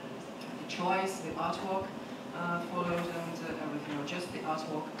 the choice, the artwork followed, and everything, or just the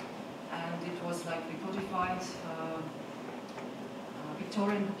artwork, and it was like the codified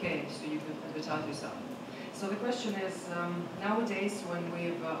Victorian bouquet, so you could advertise yourself. So the question is, nowadays when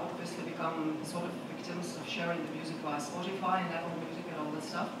we've obviously become sort of victims of sharing the music via Spotify and Apple Music and all that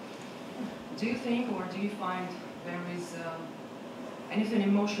stuff, do you think, or do you find there is anything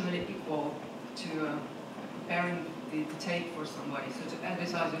emotionally equal to preparing the tape for somebody, so to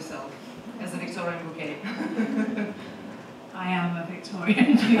advertise yourself as a Victorian bouquet? I am a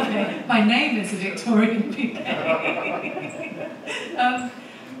Victorian bouquet. My name is a Victorian bouquet.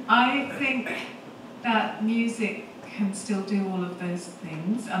 I think that music can still do all of those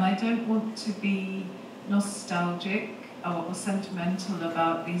things, and I don't want to be nostalgic or sentimental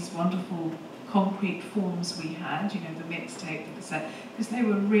about these wonderful concrete forms we had, you know, the mixtape, the cassette, because they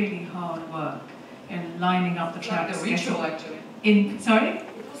were really hard work in lining up the tracks. Like a ritual, actually. Sorry?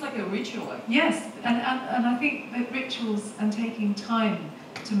 It was like a ritual. Yes, and I think that rituals and taking time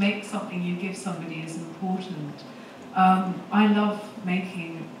to make something you give somebody is important. I love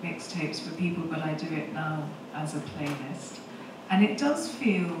making mixtapes for people, but I do it now as a playlist. And it does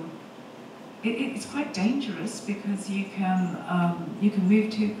feel, it's quite dangerous because you can move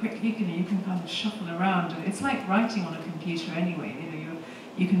too quickly, you can kind of shuffle around. It's like writing on a computer anyway, you know,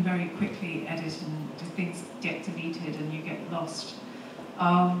 you can very quickly edit and things get deleted and you get lost.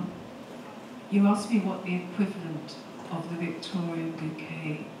 You asked me what the equivalent of the Victorian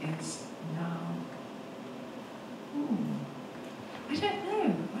bouquet is now. I don't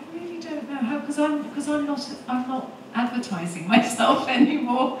know. I really don't know how, because I'm not advertising myself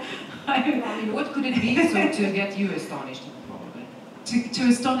anymore. I mean, what could it be so to get you astonished, probably? To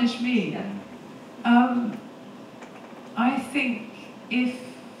astonish me. Yeah. I think if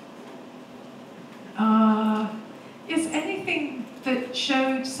it's anything that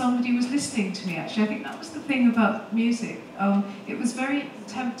showed somebody was listening to me. Actually, I think that was the thing about music. It was very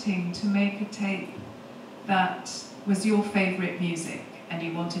tempting to make a tape that was your favourite music and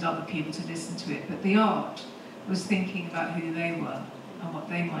you wanted other people to listen to it, but the art was thinking about who they were and what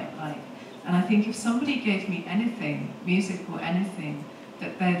they might like. And I think if somebody gave me anything, music or anything,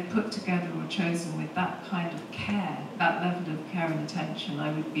 that they'd put together or chosen with that kind of care, that level of care and attention,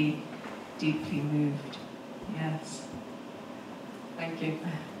 I would be deeply moved. Yes. Thank you.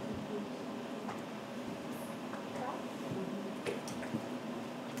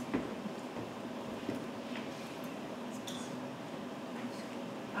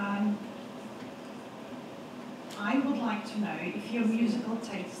 I would like to know if your musical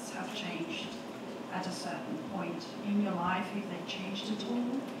tastes have changed at a certain point in your life, if they changed at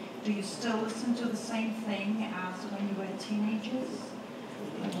all. Do you still listen to the same thing as when you were teenagers?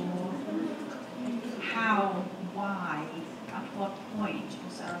 Or how, why, at what point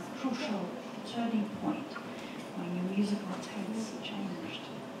was there a crucial turning point when your musical tastes changed?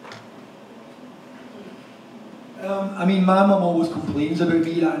 I mean, my mum always complains about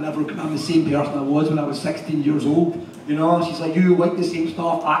me that I'm the same person I was when I was 16 years old. You know, she's like, you like the same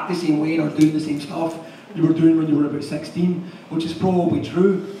stuff, act the same way, or doing the same stuff you were doing when you were about 16, which is probably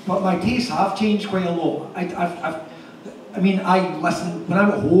true. But my tastes have changed quite a lot. I mean, I listen, when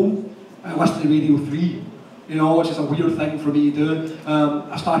I'm at home, I listen to Radio 3, you know, which is a weird thing for me to do.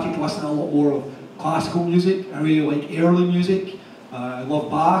 I started to listen to a lot more of classical music. I really like early music. I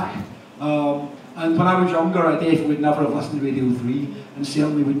love Bach. And when I was younger, I definitely would never have listened to Radio 3, and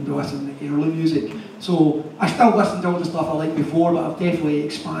certainly wouldn't be listening to early music. So I still listen to all the stuff I liked before, but I've definitely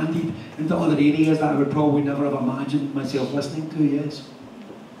expanded into other areas that I would probably never have imagined myself listening to, yes.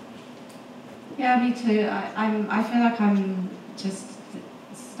 Yeah, me too. I feel like I'm just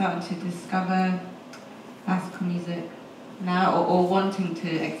starting to discover classical music now, or wanting to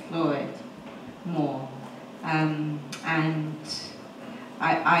explore it more. And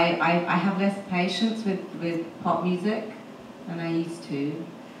I have less patience with pop music than I used to.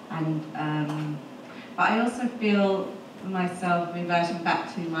 And but I also feel myself reverting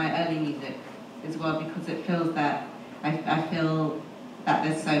back to my early music as well, because it feels that I feel that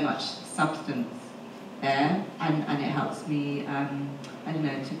there's so much substance there, and it helps me, I don't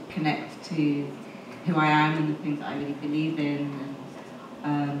know, to connect to who I am and the things that I really believe in.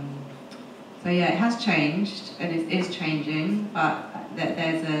 And, so yeah, it has changed, and it is changing, but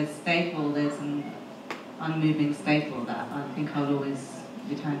there's a staple, there's an unmoving staple that I think I'll always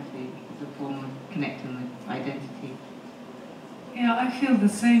return to as a form of connecting with identity. Yeah, I feel the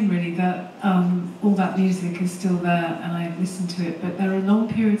same really, that all that music is still there and I listen to it, but there are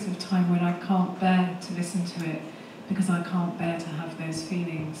long periods of time when I can't bear to listen to it because I can't bear to have those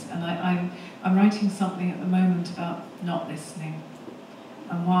feelings. And I'm writing something at the moment about not listening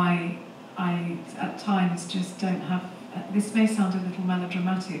and why I at times just don't have, this may sound a little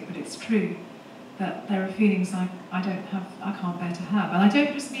melodramatic, but it's true, that there are feelings I can't bear to have. And I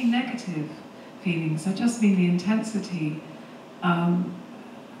don't just mean negative feelings, I just mean the intensity.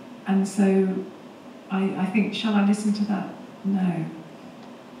 And so I think, shall I listen to that? No.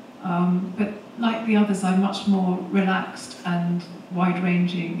 But like the others, I'm much more relaxed and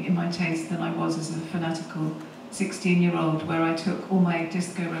wide-ranging in my taste than I was as a fanatical 16-year-old, where I took all my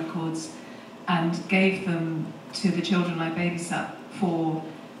disco records and gave them to the children I babysat for,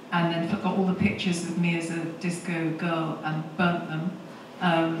 and then got all the pictures of me as a disco girl and burnt them.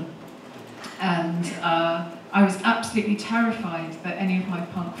 I was absolutely terrified that any of my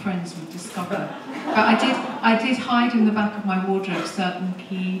punk friends would discover. But I did hide in the back of my wardrobe certain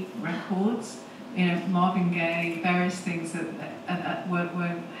key records, you know, Marvin Gaye, various things that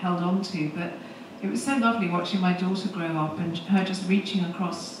were held on to. But it was so lovely watching my daughter grow up and her just reaching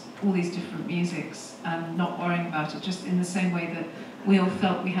across all these different musics and not worrying about it, just in the same way that we all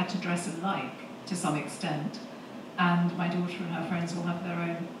felt we had to dress alike to some extent. And my daughter and her friends all have their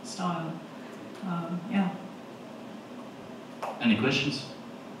own style. Yeah. Any questions?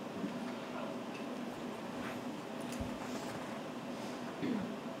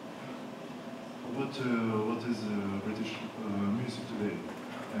 What is British music today?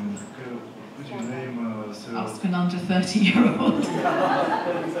 And could you name Ask an under 30-year-old.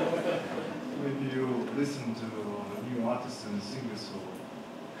 Maybe you listen to new artists and singers, so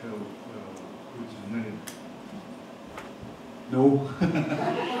could you name? No.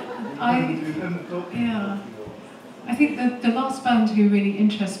 I think the last band who really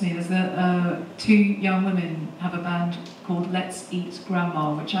interests me is that two young women have a band called Let's Eat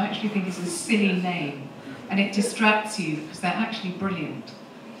Grandma, which I actually think is a silly name, and it distracts you because they're actually brilliant.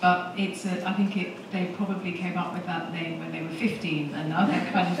 But it's I think they probably came up with that name when they were 15, and now they're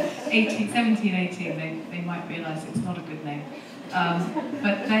kind of 17, 18, they might realise it's not a good name.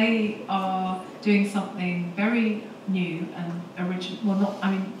 But they are doing something very new and original. Well, not,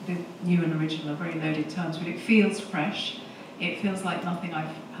 I mean, the new and original are very loaded terms, but it feels fresh. It feels like nothing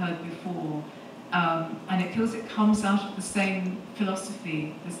I've heard before. And it feels it comes out of the same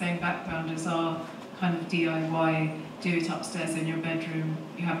philosophy, the same background as our kind of DIY, do it upstairs in your bedroom,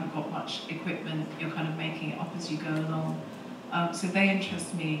 you haven't got much equipment, you're kind of making it up as you go along. So they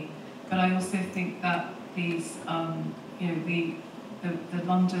interest me, but I also think that these, you know, the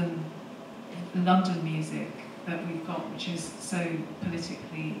London music that we've got, which is so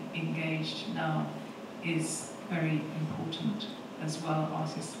politically engaged now, is very important as well.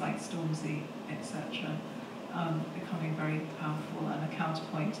 Artists like Stormzy, etc., becoming very powerful and a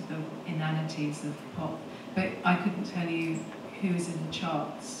counterpoint to the inanities of pop. But I couldn't tell you who is in the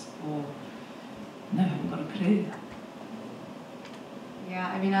charts, or no, I haven't got a clue. Yeah,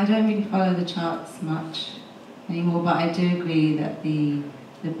 I mean, I don't really follow the charts much anymore, but I do agree that the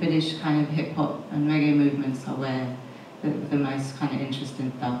British kind of hip-hop and reggae movements are where the most kind of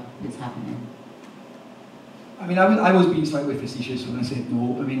interesting stuff is happening. I mean, I was being slightly facetious when I said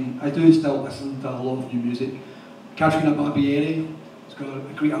no. I mean, I do still listen to a lot of new music. Katrina Barbieri has got a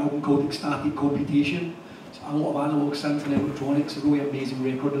great album called Ecstatic Computation. It's a lot of analog synth and electronics, a really amazing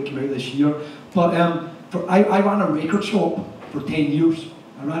record that came out this year. But I ran a record shop for 10 years.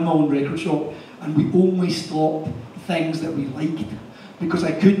 I ran my own record shop, and we only stopped things that we liked, because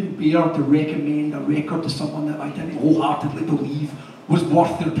I couldn't bear to recommend a record to someone that I didn't wholeheartedly believe was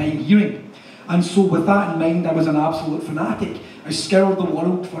worth their time hearing. And so with that in mind, I was an absolute fanatic. I scoured the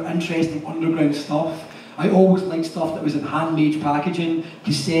world for interesting underground stuff. I always liked stuff that was in handmade packaging,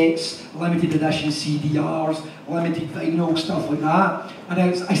 cassettes, limited edition CDRs, limited vinyl, stuff like that. And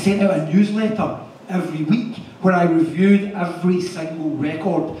I sent out a newsletter every week where I reviewed every single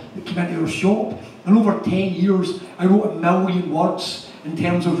record that came into our shop. And over 10 years, I wrote 1 million words in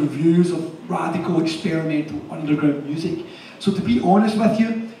terms of reviews of radical experimental underground music. So to be honest with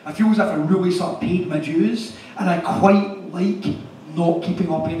you, I feel as if I really sort of paid my dues, and I quite like not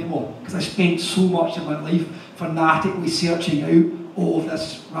keeping up anymore, because I spent so much of my life fanatically searching out all of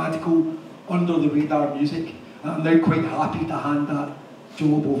this radical, under the radar music, and I'm now quite happy to hand that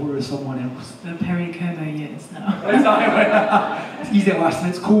job over to someone else. The Perry-Como years now. Exactly. It's easy listening,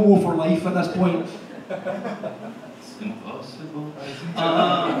 it's Como for life at this point. It's impossible.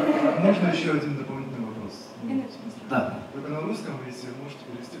 Можно еще один дополнительный вопрос? Да. Только на русском, если можете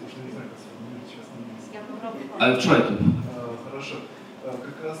перевести, потому что не знаю, как сформулировать сейчас на английском. Я попробую. I'll try to. Хорошо.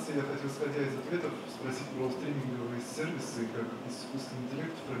 Как раз я хотел, исходя из ответов, спросить про стриминговые сервисы, как искусственный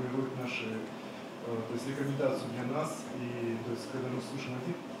интеллект формирует наши, то есть рекомендацию для нас, и то есть когда мы слушаем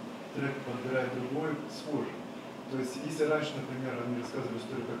один трек, подбирает другой, схожий. То есть если раньше, например, они рассказывали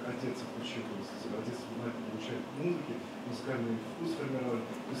историю, как отец включил, то есть отец внимательно получает музыки, музыкальный вкус формировали,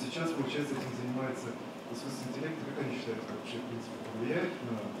 то сейчас, получается, этим занимается искусственный интеллект, как они считают, как вообще, в принципе, повлияет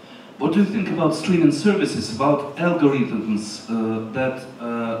на... What do you think about streaming services, about algorithms that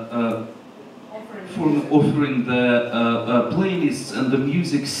offering the playlists and the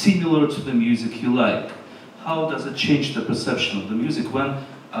music similar to the music you like? How does it change the perception of the music when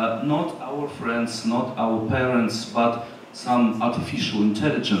not our friends, not our parents, but some artificial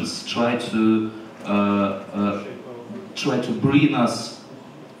intelligence try to bring us,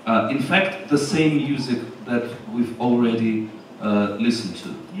 in fact, the same music that we've already listened to?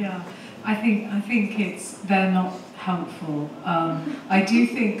 Yeah, I think they're not helpful. I do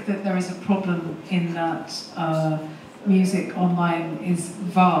think that there is a problem in that music online is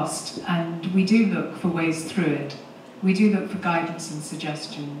vast, and we do look for ways through it. We do look for guidance and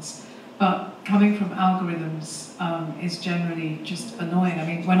suggestions, but coming from algorithms is generally just annoying. I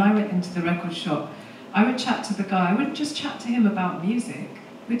mean, when I went into the record shop, I would chat to the guy. I wouldn't just chat to him about music.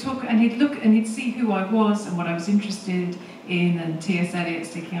 We'd talk, and he'd look and he'd see who I was and what I was interested in, and T.S. Eliot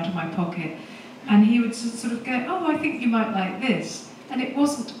sticking out of my pocket, and he would sort of go, "Oh, I think you might like this," and it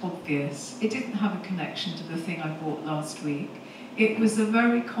wasn't obvious. It didn't have a connection to the thing I bought last week. It was a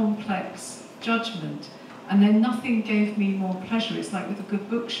very complex judgment, and then nothing gave me more pleasure. It's like with a good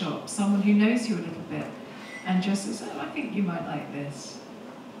bookshop, someone who knows you a little bit, and just says, "Oh, I think you might like this."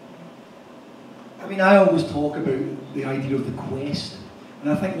 I mean, I always talk about the idea of the quest,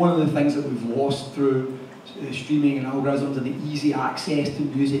 and I think one of the things that we've lost through streaming and algorithms and the easy access to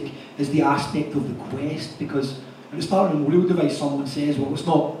music is the aspect of the quest, because at the start of a memorial device someone says, well, it's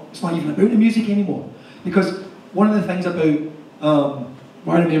not even about the music anymore. Because one of the things about,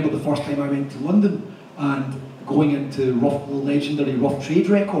 I remember the first time I went to London and going into the legendary Rough Trade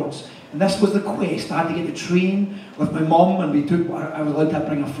Records, and this was the quest. I had to get the train with my mum, and I was allowed to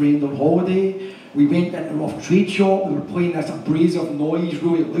bring a friend on holiday. We went into a Rough Trade shop, we were playing this abrasive noise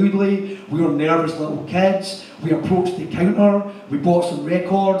really loudly, we were nervous little kids, we approached the counter, we bought some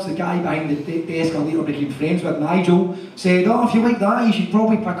records, the guy behind the desk I later became friends with, Nigel, said, "Oh, if you like that, you should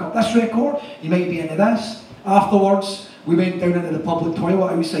probably pick up this record, you might be into this." Afterwards, we went down into the public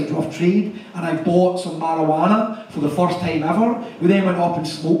toilet outside Rough Trade, and I bought some marijuana for the first time ever. We then went up and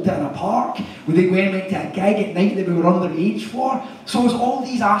smoked it in a park. We then went to a gig at night that we were underage for. So it was all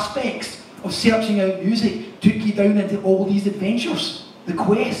these aspects of searching out music took you down into all these adventures, the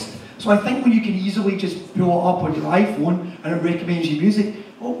quest. So I think when you can easily just pull it up on your iPhone and it recommends you music,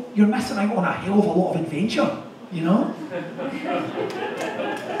 well, you're missing out on a hell of a lot of adventure, you know?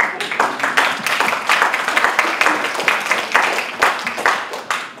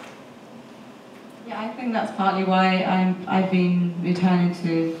 Yeah, I think that's partly why I've been returning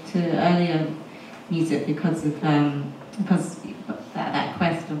to earlier music, because of that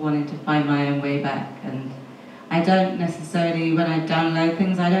quest of wanting to find my own way back. And I don't necessarily, when I download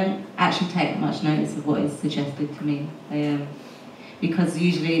things, I don't actually take much notice of what is suggested to me, because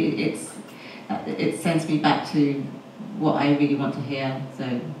usually it sends me back to what I really want to hear. So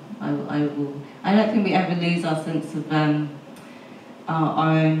I don't think we ever lose our sense of our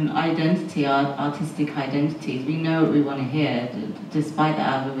own identity, our artistic identities. We know what we want to hear, despite the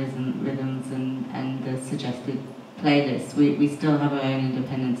algorithms and the suggested playlists. We still have our own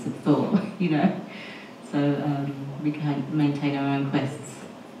independence of thought, you know. So we can maintain our own quests.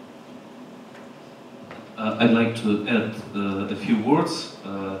 I'd like to add a few words,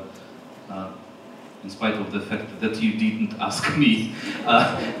 in spite of the fact that you didn't ask me,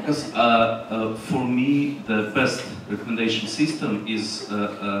 because for me the best recommendation system is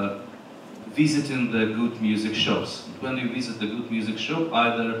visiting the good music shops. When you visit the good music shop,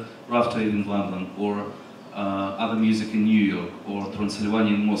 either Rough Trade in London or Other Music in New York or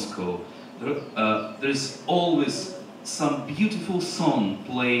Transylvania in Moscow, there's always some beautiful song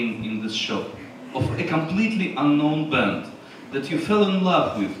playing in this shop of a completely unknown band. that you fell in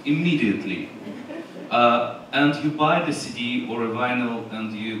love with immediately, and you buy the CD or a vinyl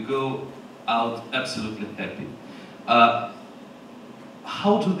and you go out absolutely happy.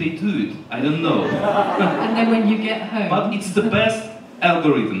 How do they do it? I don't know. And then when you get home... But it's the best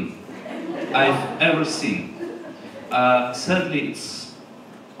algorithm I've ever seen. Sadly, it's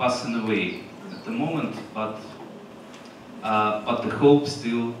passing away at the moment, but the hope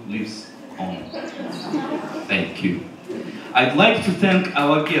still lives on. Thank you. I'd like to thank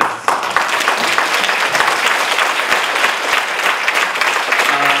our guests.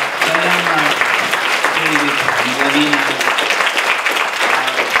 Diana, David, and Lavinia,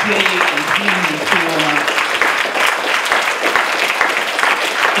 Kay and Keenan and Polyana.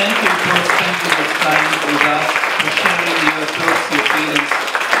 Thank you for spending this time with us, for sharing your thoughts, your feelings,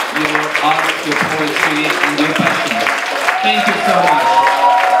 your art, your poetry, and your passion. Thank you so much.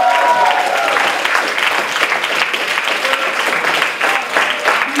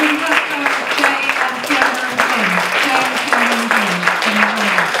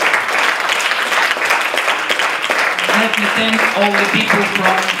 Let me thank all the people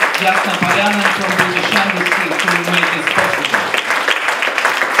from Ясная Поляна and from Ведущий who made this possible.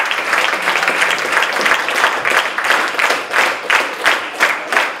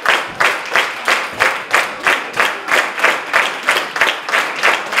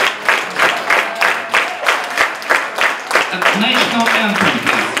 National anthem,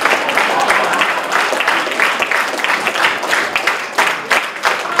 please.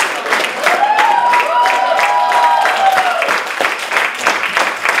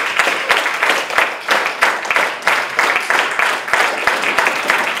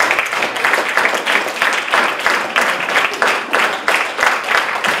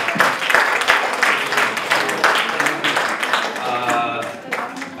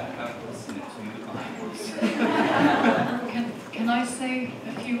 Can I say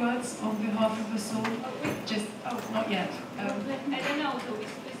a few words on behalf of us all? Just, not yet. I don't know, so we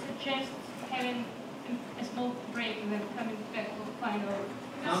suggest having a small break and then coming back for the final.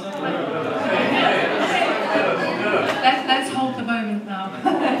 Let's hold the moment now.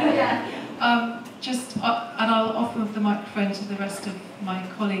 And I'll offer the microphone to the rest of my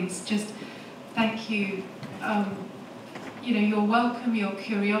colleagues. Just thank you. You know, your welcome, your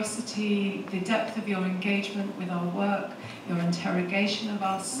curiosity, the depth of your engagement with our work, your interrogation of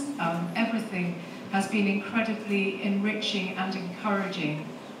us, everything has been incredibly enriching and encouraging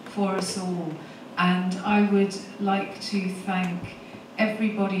for us all. And I would like to thank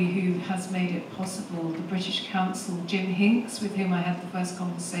everybody who has made it possible, the British Council, Jim Hinks, with whom I had the first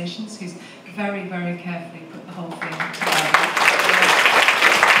conversations, who's very, very carefully put the whole thing together.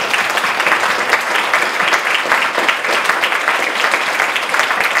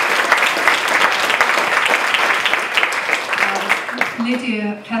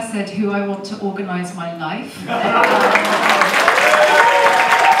 Lydia Cassed, who I want to organise my life.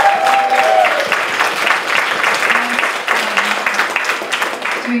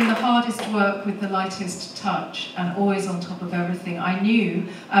 Doing the hardest work with the lightest touch and always on top of everything. I knew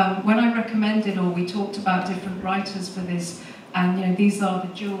when I recommended, or we talked about different writers for this, and you know, these are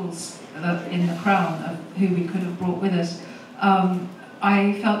the jewels in the crown of who we could have brought with us.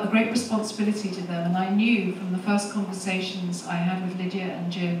 I felt a great responsibility to them, and I knew from the first conversations I had with Lydia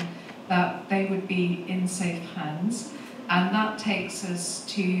and Jim that they would be in safe hands. And that takes us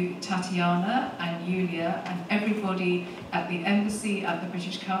to Tatiana and Yulia and everybody at the embassy, at the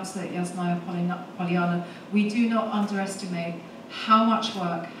British Council, at Yasnaya Polyana. We do not underestimate how much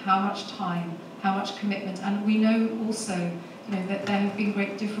work, how much time, how much commitment, and we know also, you know, that there have been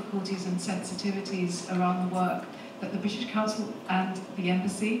great difficulties and sensitivities around the work that the British Council and the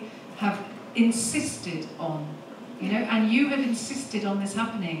embassy have insisted on, you know, and you have insisted on this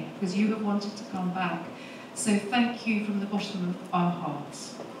happening because you have wanted to come back. So thank you from the bottom of our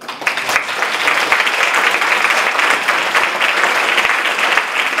hearts.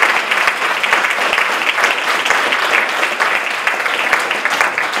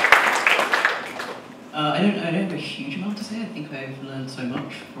 I don't have a huge amount to say. I think I've learned so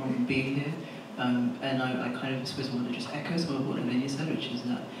much from being here. And I kind of, I suppose, want to just echo some of what Lavinia said, which is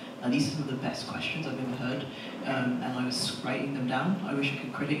that these are some of the best questions I've ever heard, and I was writing them down. I wish I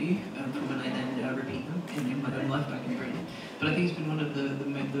could credit you for when I then repeat them in my own life back in Britain. But I think it's been one of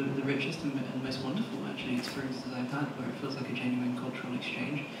the richest and most wonderful, actually, experiences I've had, where it feels like a genuine cultural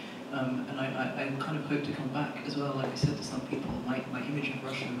exchange. And I kind of hope to come back as well. Like I said to some people, my image of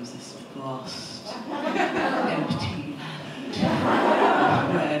Russia was this vast, empty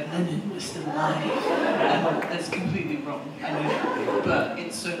land where Lenin was still alive. And that's completely wrong, I know, but it's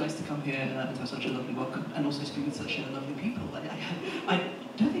it's so nice to come here and have such a lovely welcome, and also speak with such lovely people. I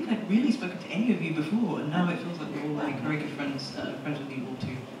don't think I'd really spoken to any of you before, and now it feels like we're all like very good friends, friends with you all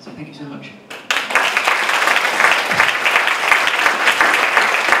too. So thank you so much.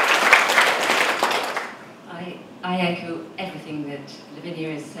 I echo everything that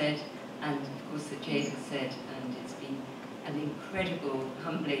Lavinia has said, and of course that Jade has said, and it's been an incredible,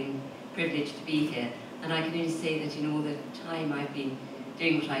 humbling privilege to be here. And I can only say that in all the time I've been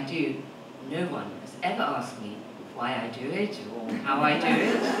doing what I do, no one has ever asked me why I do it or how I do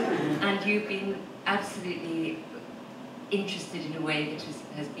it. And you've been absolutely interested in a way that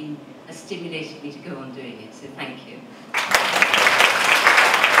has stimulated me to go on doing it. So thank you.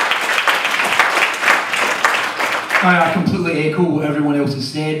 I completely echo what everyone else has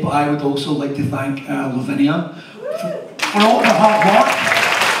said, but I would also like to thank Lavinia for all of her hard work,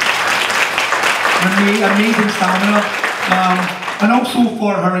 amazing stamina, and also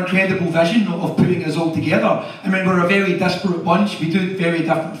for her incredible vision of putting us all together. I mean, we're a very disparate bunch, we do very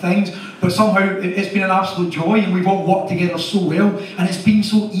different things, but somehow it's been an absolute joy, and we've all worked together so well, and it's been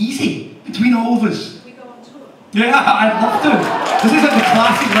so easy between all of us. We go on tour. Yeah, I'd love to. This is like the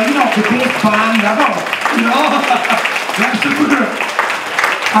classic lineup, the best band ever. You know, that's super good.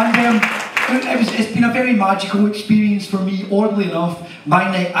 And it's been a very magical experience for me. Oddly enough,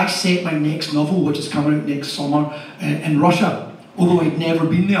 I set my next novel, which is coming out next summer, in Russia, although I'd never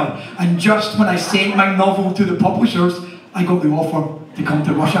been there. And just when I sent my novel to the publishers, I got the offer to come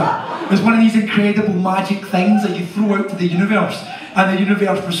to Russia. It's one of these incredible magic things that you throw out to the universe, and the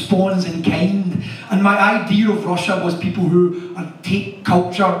universe responds in kind. And my idea of Russia was people who take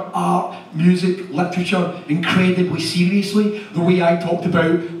culture, art, music, literature incredibly seriously, the way I talked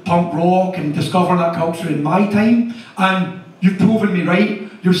about punk rock and discovering that culture in my time. And you've proven me right.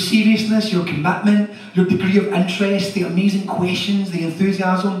 Your seriousness, your commitment, your degree of interest, the amazing questions, the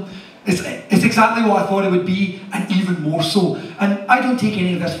enthusiasm, it's exactly what I thought it would be, and even more so. And I don't take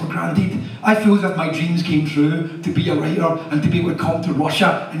any of this for granted. I feel as if my dreams came true. To be a writer and to be able to come to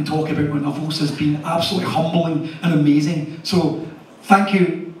Russia and talk about my novels has been absolutely humbling and amazing. So thank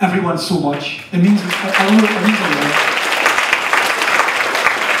you everyone so much. It means a lot.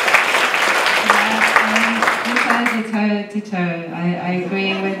 Ditto. I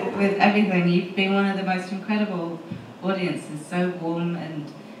agree with everything. You've been one of the most incredible audiences, so warm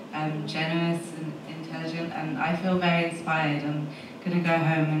and generous and intelligent, and I feel very inspired. I'm going to go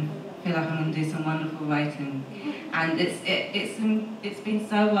home and feel like I'm going to do some wonderful writing. And it's been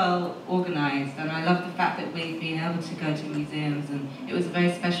so well organised, and I love the fact that we've been able to go to museums, and it was a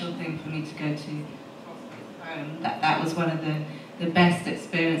very special thing for me to go to home. That was one of the best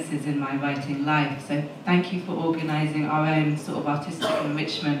experiences in my writing life. So thank you for organising our own sort of artistic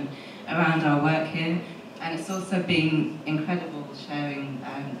enrichment around our work here. And it's also been incredible sharing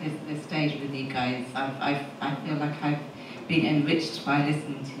this stage with you guys. I feel like I've been enriched by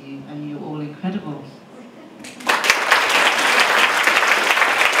listening to you, and you're all incredible.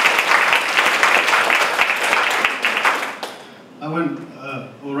 I went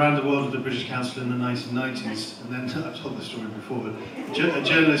all around the world with the British Council in the 1990s, and then I've told this story before, but a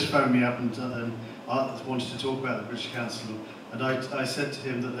journalist phoned me up and wanted to talk about the British Council, and I said to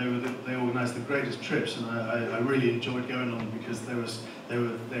him that they organised the greatest trips, and I really enjoyed going on them because they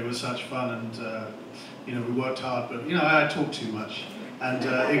were such fun, and you know, we worked hard, but you know, I talked too much, and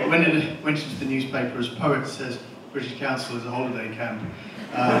it went into the newspaper as Poet says British Council is a holiday camp.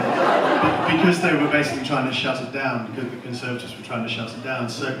 Because they were basically trying to shut it down, because the Conservatives were trying to shut it down.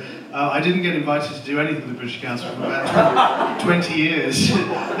 So I didn't get invited to do anything with the British Council for about 20 years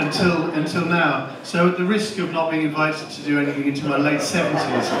until now. So at the risk of not being invited to do anything until my late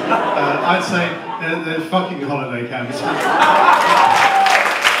 70s, I'd say they're fucking holiday camp. It's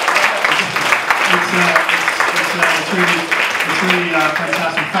really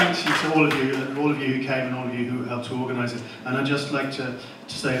fantastic. Thanks you to all of you who came and all of you who helped to organise it. And I'd just like to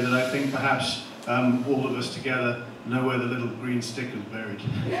say that I think perhaps all of us together know where the little green stick is buried.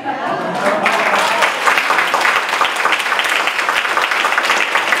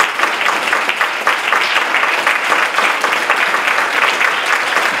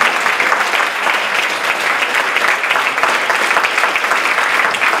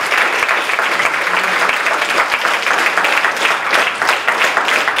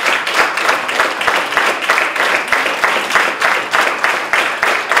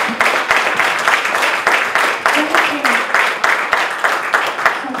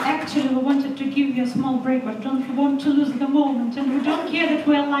 But don't want to lose the moment, and we don't care that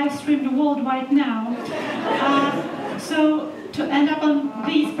we're live streamed worldwide now. So to end up on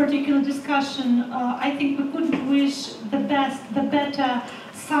this particular discussion, I think we couldn't wish the best, the better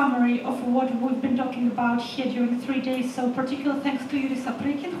summary of what we've been talking about here during 3 days. So particular thanks to Yury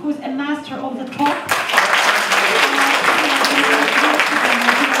Saprykin, who is a master of the talk.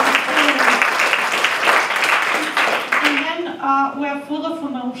 And then we are full of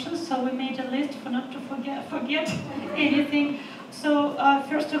emotions, so we made a list for not to forget anything. So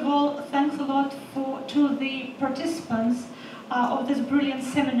first of all, thanks a lot to the participants of this brilliant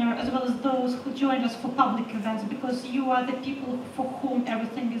seminar, as well as those who joined us for public events, because you are the people for whom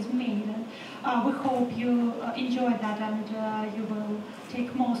everything is made. And we hope you enjoy that and you will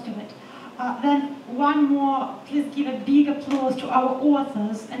take most of it. Then one more, please give a big applause to our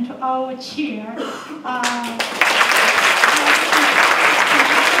authors and to our chair.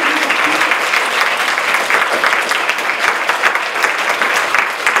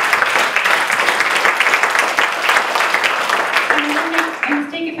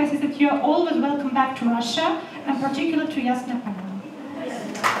 You are always welcome back to Russia, and particularly to Yasnaya Polyana.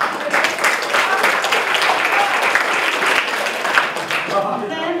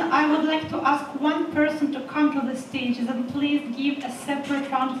 Then I would like to ask one person to come to the stage, and please give a separate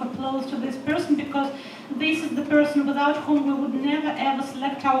round of applause to this person, because this is the person without whom we would never ever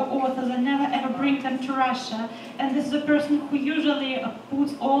select our authors and never ever bring them to Russia. And this is the person who usually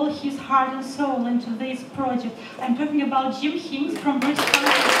puts all his heart and soul into this project. I'm talking about Jim Hinks from British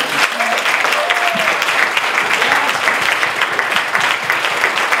Council.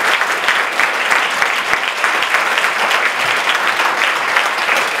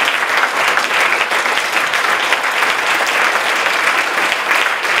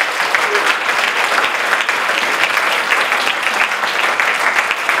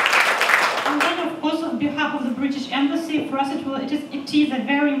 It is a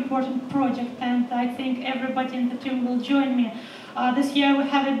very important project, and I think everybody in the team will join me. This year we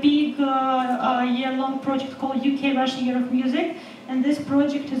have a big year-long project called UK Russian Year of Music, and this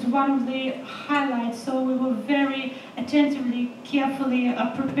project is one of the highlights, so we were very attentively, carefully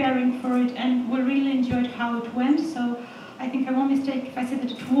preparing for it, and we really enjoyed how it went. So I think I won't mistake if I say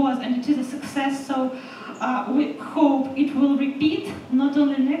that it was, and it is a success. So we hope it will repeat, not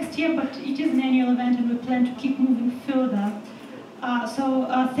only next year, but it is an annual event, and we plan to keep moving further.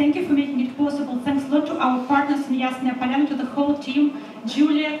 Thank you for making it possible. Thanks a lot to our partners in Ясная Поляна, to the whole team,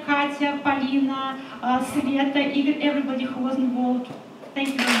 Julia, Katya, Polyana, Sveta, Igor, everybody who was involved. Thank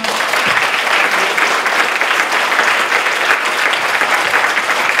you very much.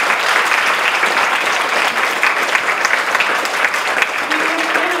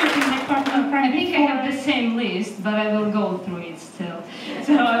 I think I have the same list, but I will go through it still.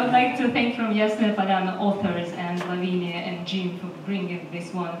 So I would like to thank from Ясная Поляна authors and Lavinia and Jim for bringing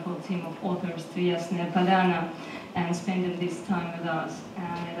this wonderful team of authors to Ясная Поляна and spending this time with us.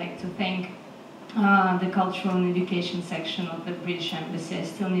 And I'd like to thank the Cultural and Education section of the British Embassy. I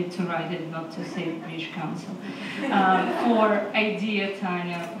still need to write it, not to say British Council. For idea,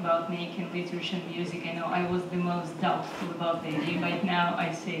 Tanya, about making literature and music. I know I was the most doubtful about the idea, but now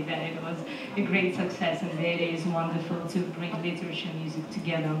I say that it was a great success, and the idea is wonderful to bring literature and music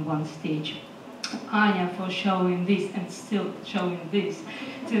together on one stage. Anya for showing this and still showing this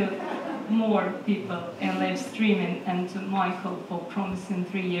to more people and live streaming, and to Michael for promising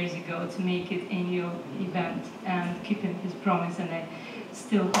 3 years ago to make it annual event and keeping his promise, and I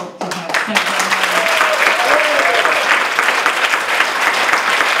still hope to have several more.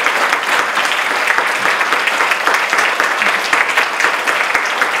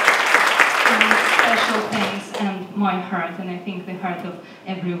 Special thanks and my heart, and I think the heart of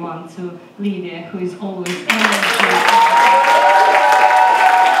everyone, to Lydia, who is always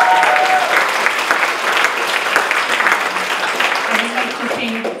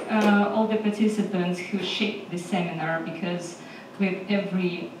all the participants who shaped the seminar, because with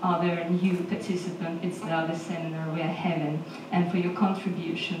every other new participant, it's the other seminar we are having, and for your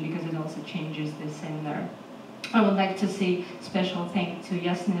contribution, because it also changes the seminar. I would like to say special thanks to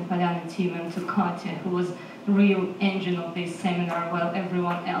Yasnaya Polyana team and to Katya, who was the real engine of this seminar, while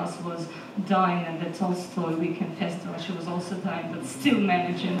everyone else was dying at the Tolstoy Weekend Festival. She was also dying, but still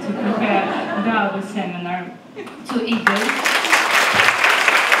managing to prepare the other seminar. To Igor.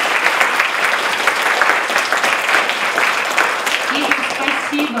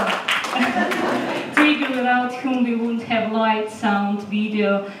 Trigger, without whom we wouldn't have light, sound,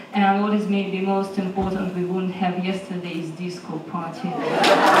 video, and what is maybe most important, we wouldn't have yesterday's disco party.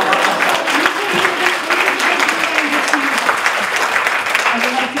 I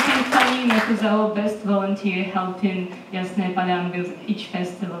would like to thank Polyana, who's our best volunteer, helping Yasnaya Polyana with each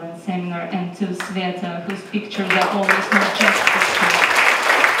festival and seminar, and to Sveta, whose pictures are always not just pictures.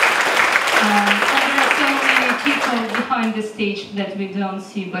 There are so many people people behind the stage that we don't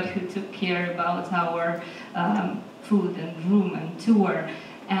see, but who took care about our food and room and tour.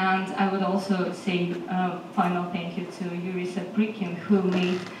 And I would also say final thank you to Yury Saprykin, who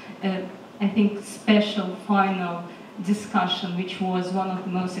made, I think, special final discussion, which was one of the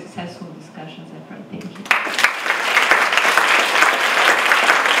most successful discussions I've heard. Thank you.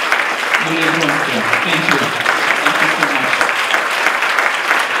 Thank you. Thank you so much.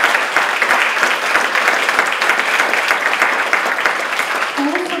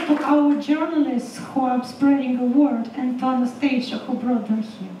 Also to our journalists who are spreading the word, and to Anastasia who brought them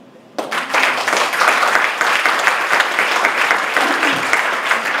here.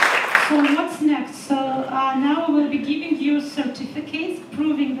 So what's next? So now we will be giving you certificates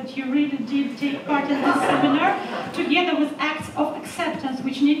proving that you really did take part in this seminar, together with acts of acceptance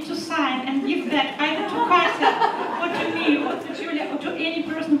which need to sign and give back either to Katya or to me or to Julia or to any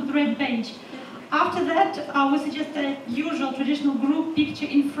person with red badge. After that, we suggest a usual traditional group picture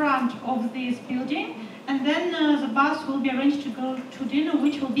in front of this building, and then the bus will be arranged to go to dinner,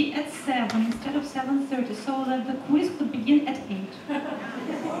 which will be at 7 instead of 7:30, so that the quiz could begin at 8.